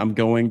January, I'm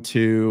going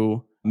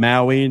to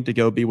Maui to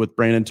go be with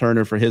Brandon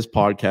Turner for his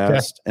podcast.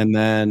 Okay. And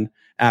then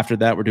after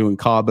that, we're doing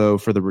Cabo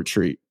for the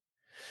retreat.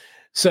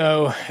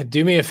 So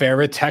do me a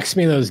favor, text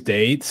me those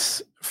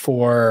dates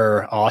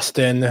for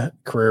Austin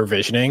career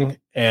visioning,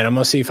 and I'm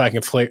going to see if I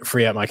can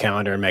free up my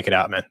calendar and make it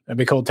out, man. It'd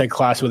be cool to take a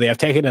class with you. I've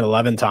taken it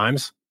 11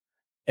 times,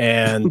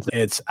 and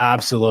it's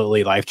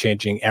absolutely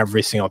life-changing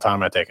every single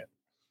time I take it.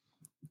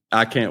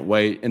 I can't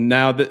wait. And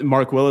now that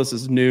Mark Willis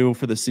is new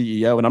for the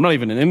CEO, and I'm not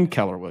even in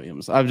Keller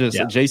Williams. I'm just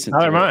adjacent.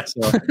 Neither am I.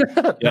 So,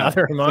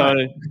 Neither am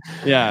I.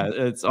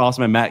 It's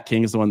awesome. And Matt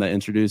King is the one that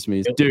introduced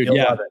me. Dude,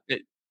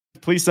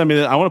 please send me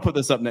that. I want to put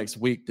this up next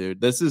week, dude.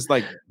 This is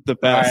like the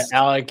best.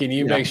 All right, Alec, can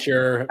you make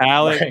sure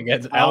Alec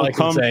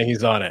can say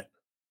he's on it?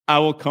 I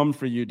will come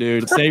for you,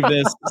 dude. Save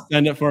this.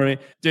 Send it for me.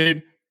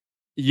 Dude,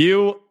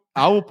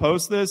 I will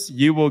post this.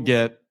 You will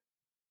get,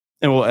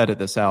 and we'll edit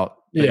this out.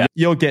 Yeah.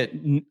 You'll get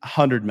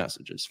 100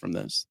 messages from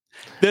this.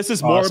 This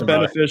is more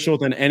beneficial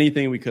than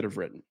anything we could have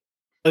written.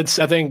 I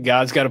think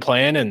God's got a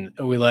plan, and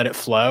we let it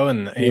flow,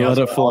 and he knows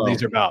what all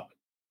these are about.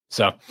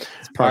 So, all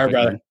right,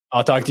 brother.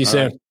 I'll talk to you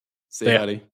soon. See you, buddy.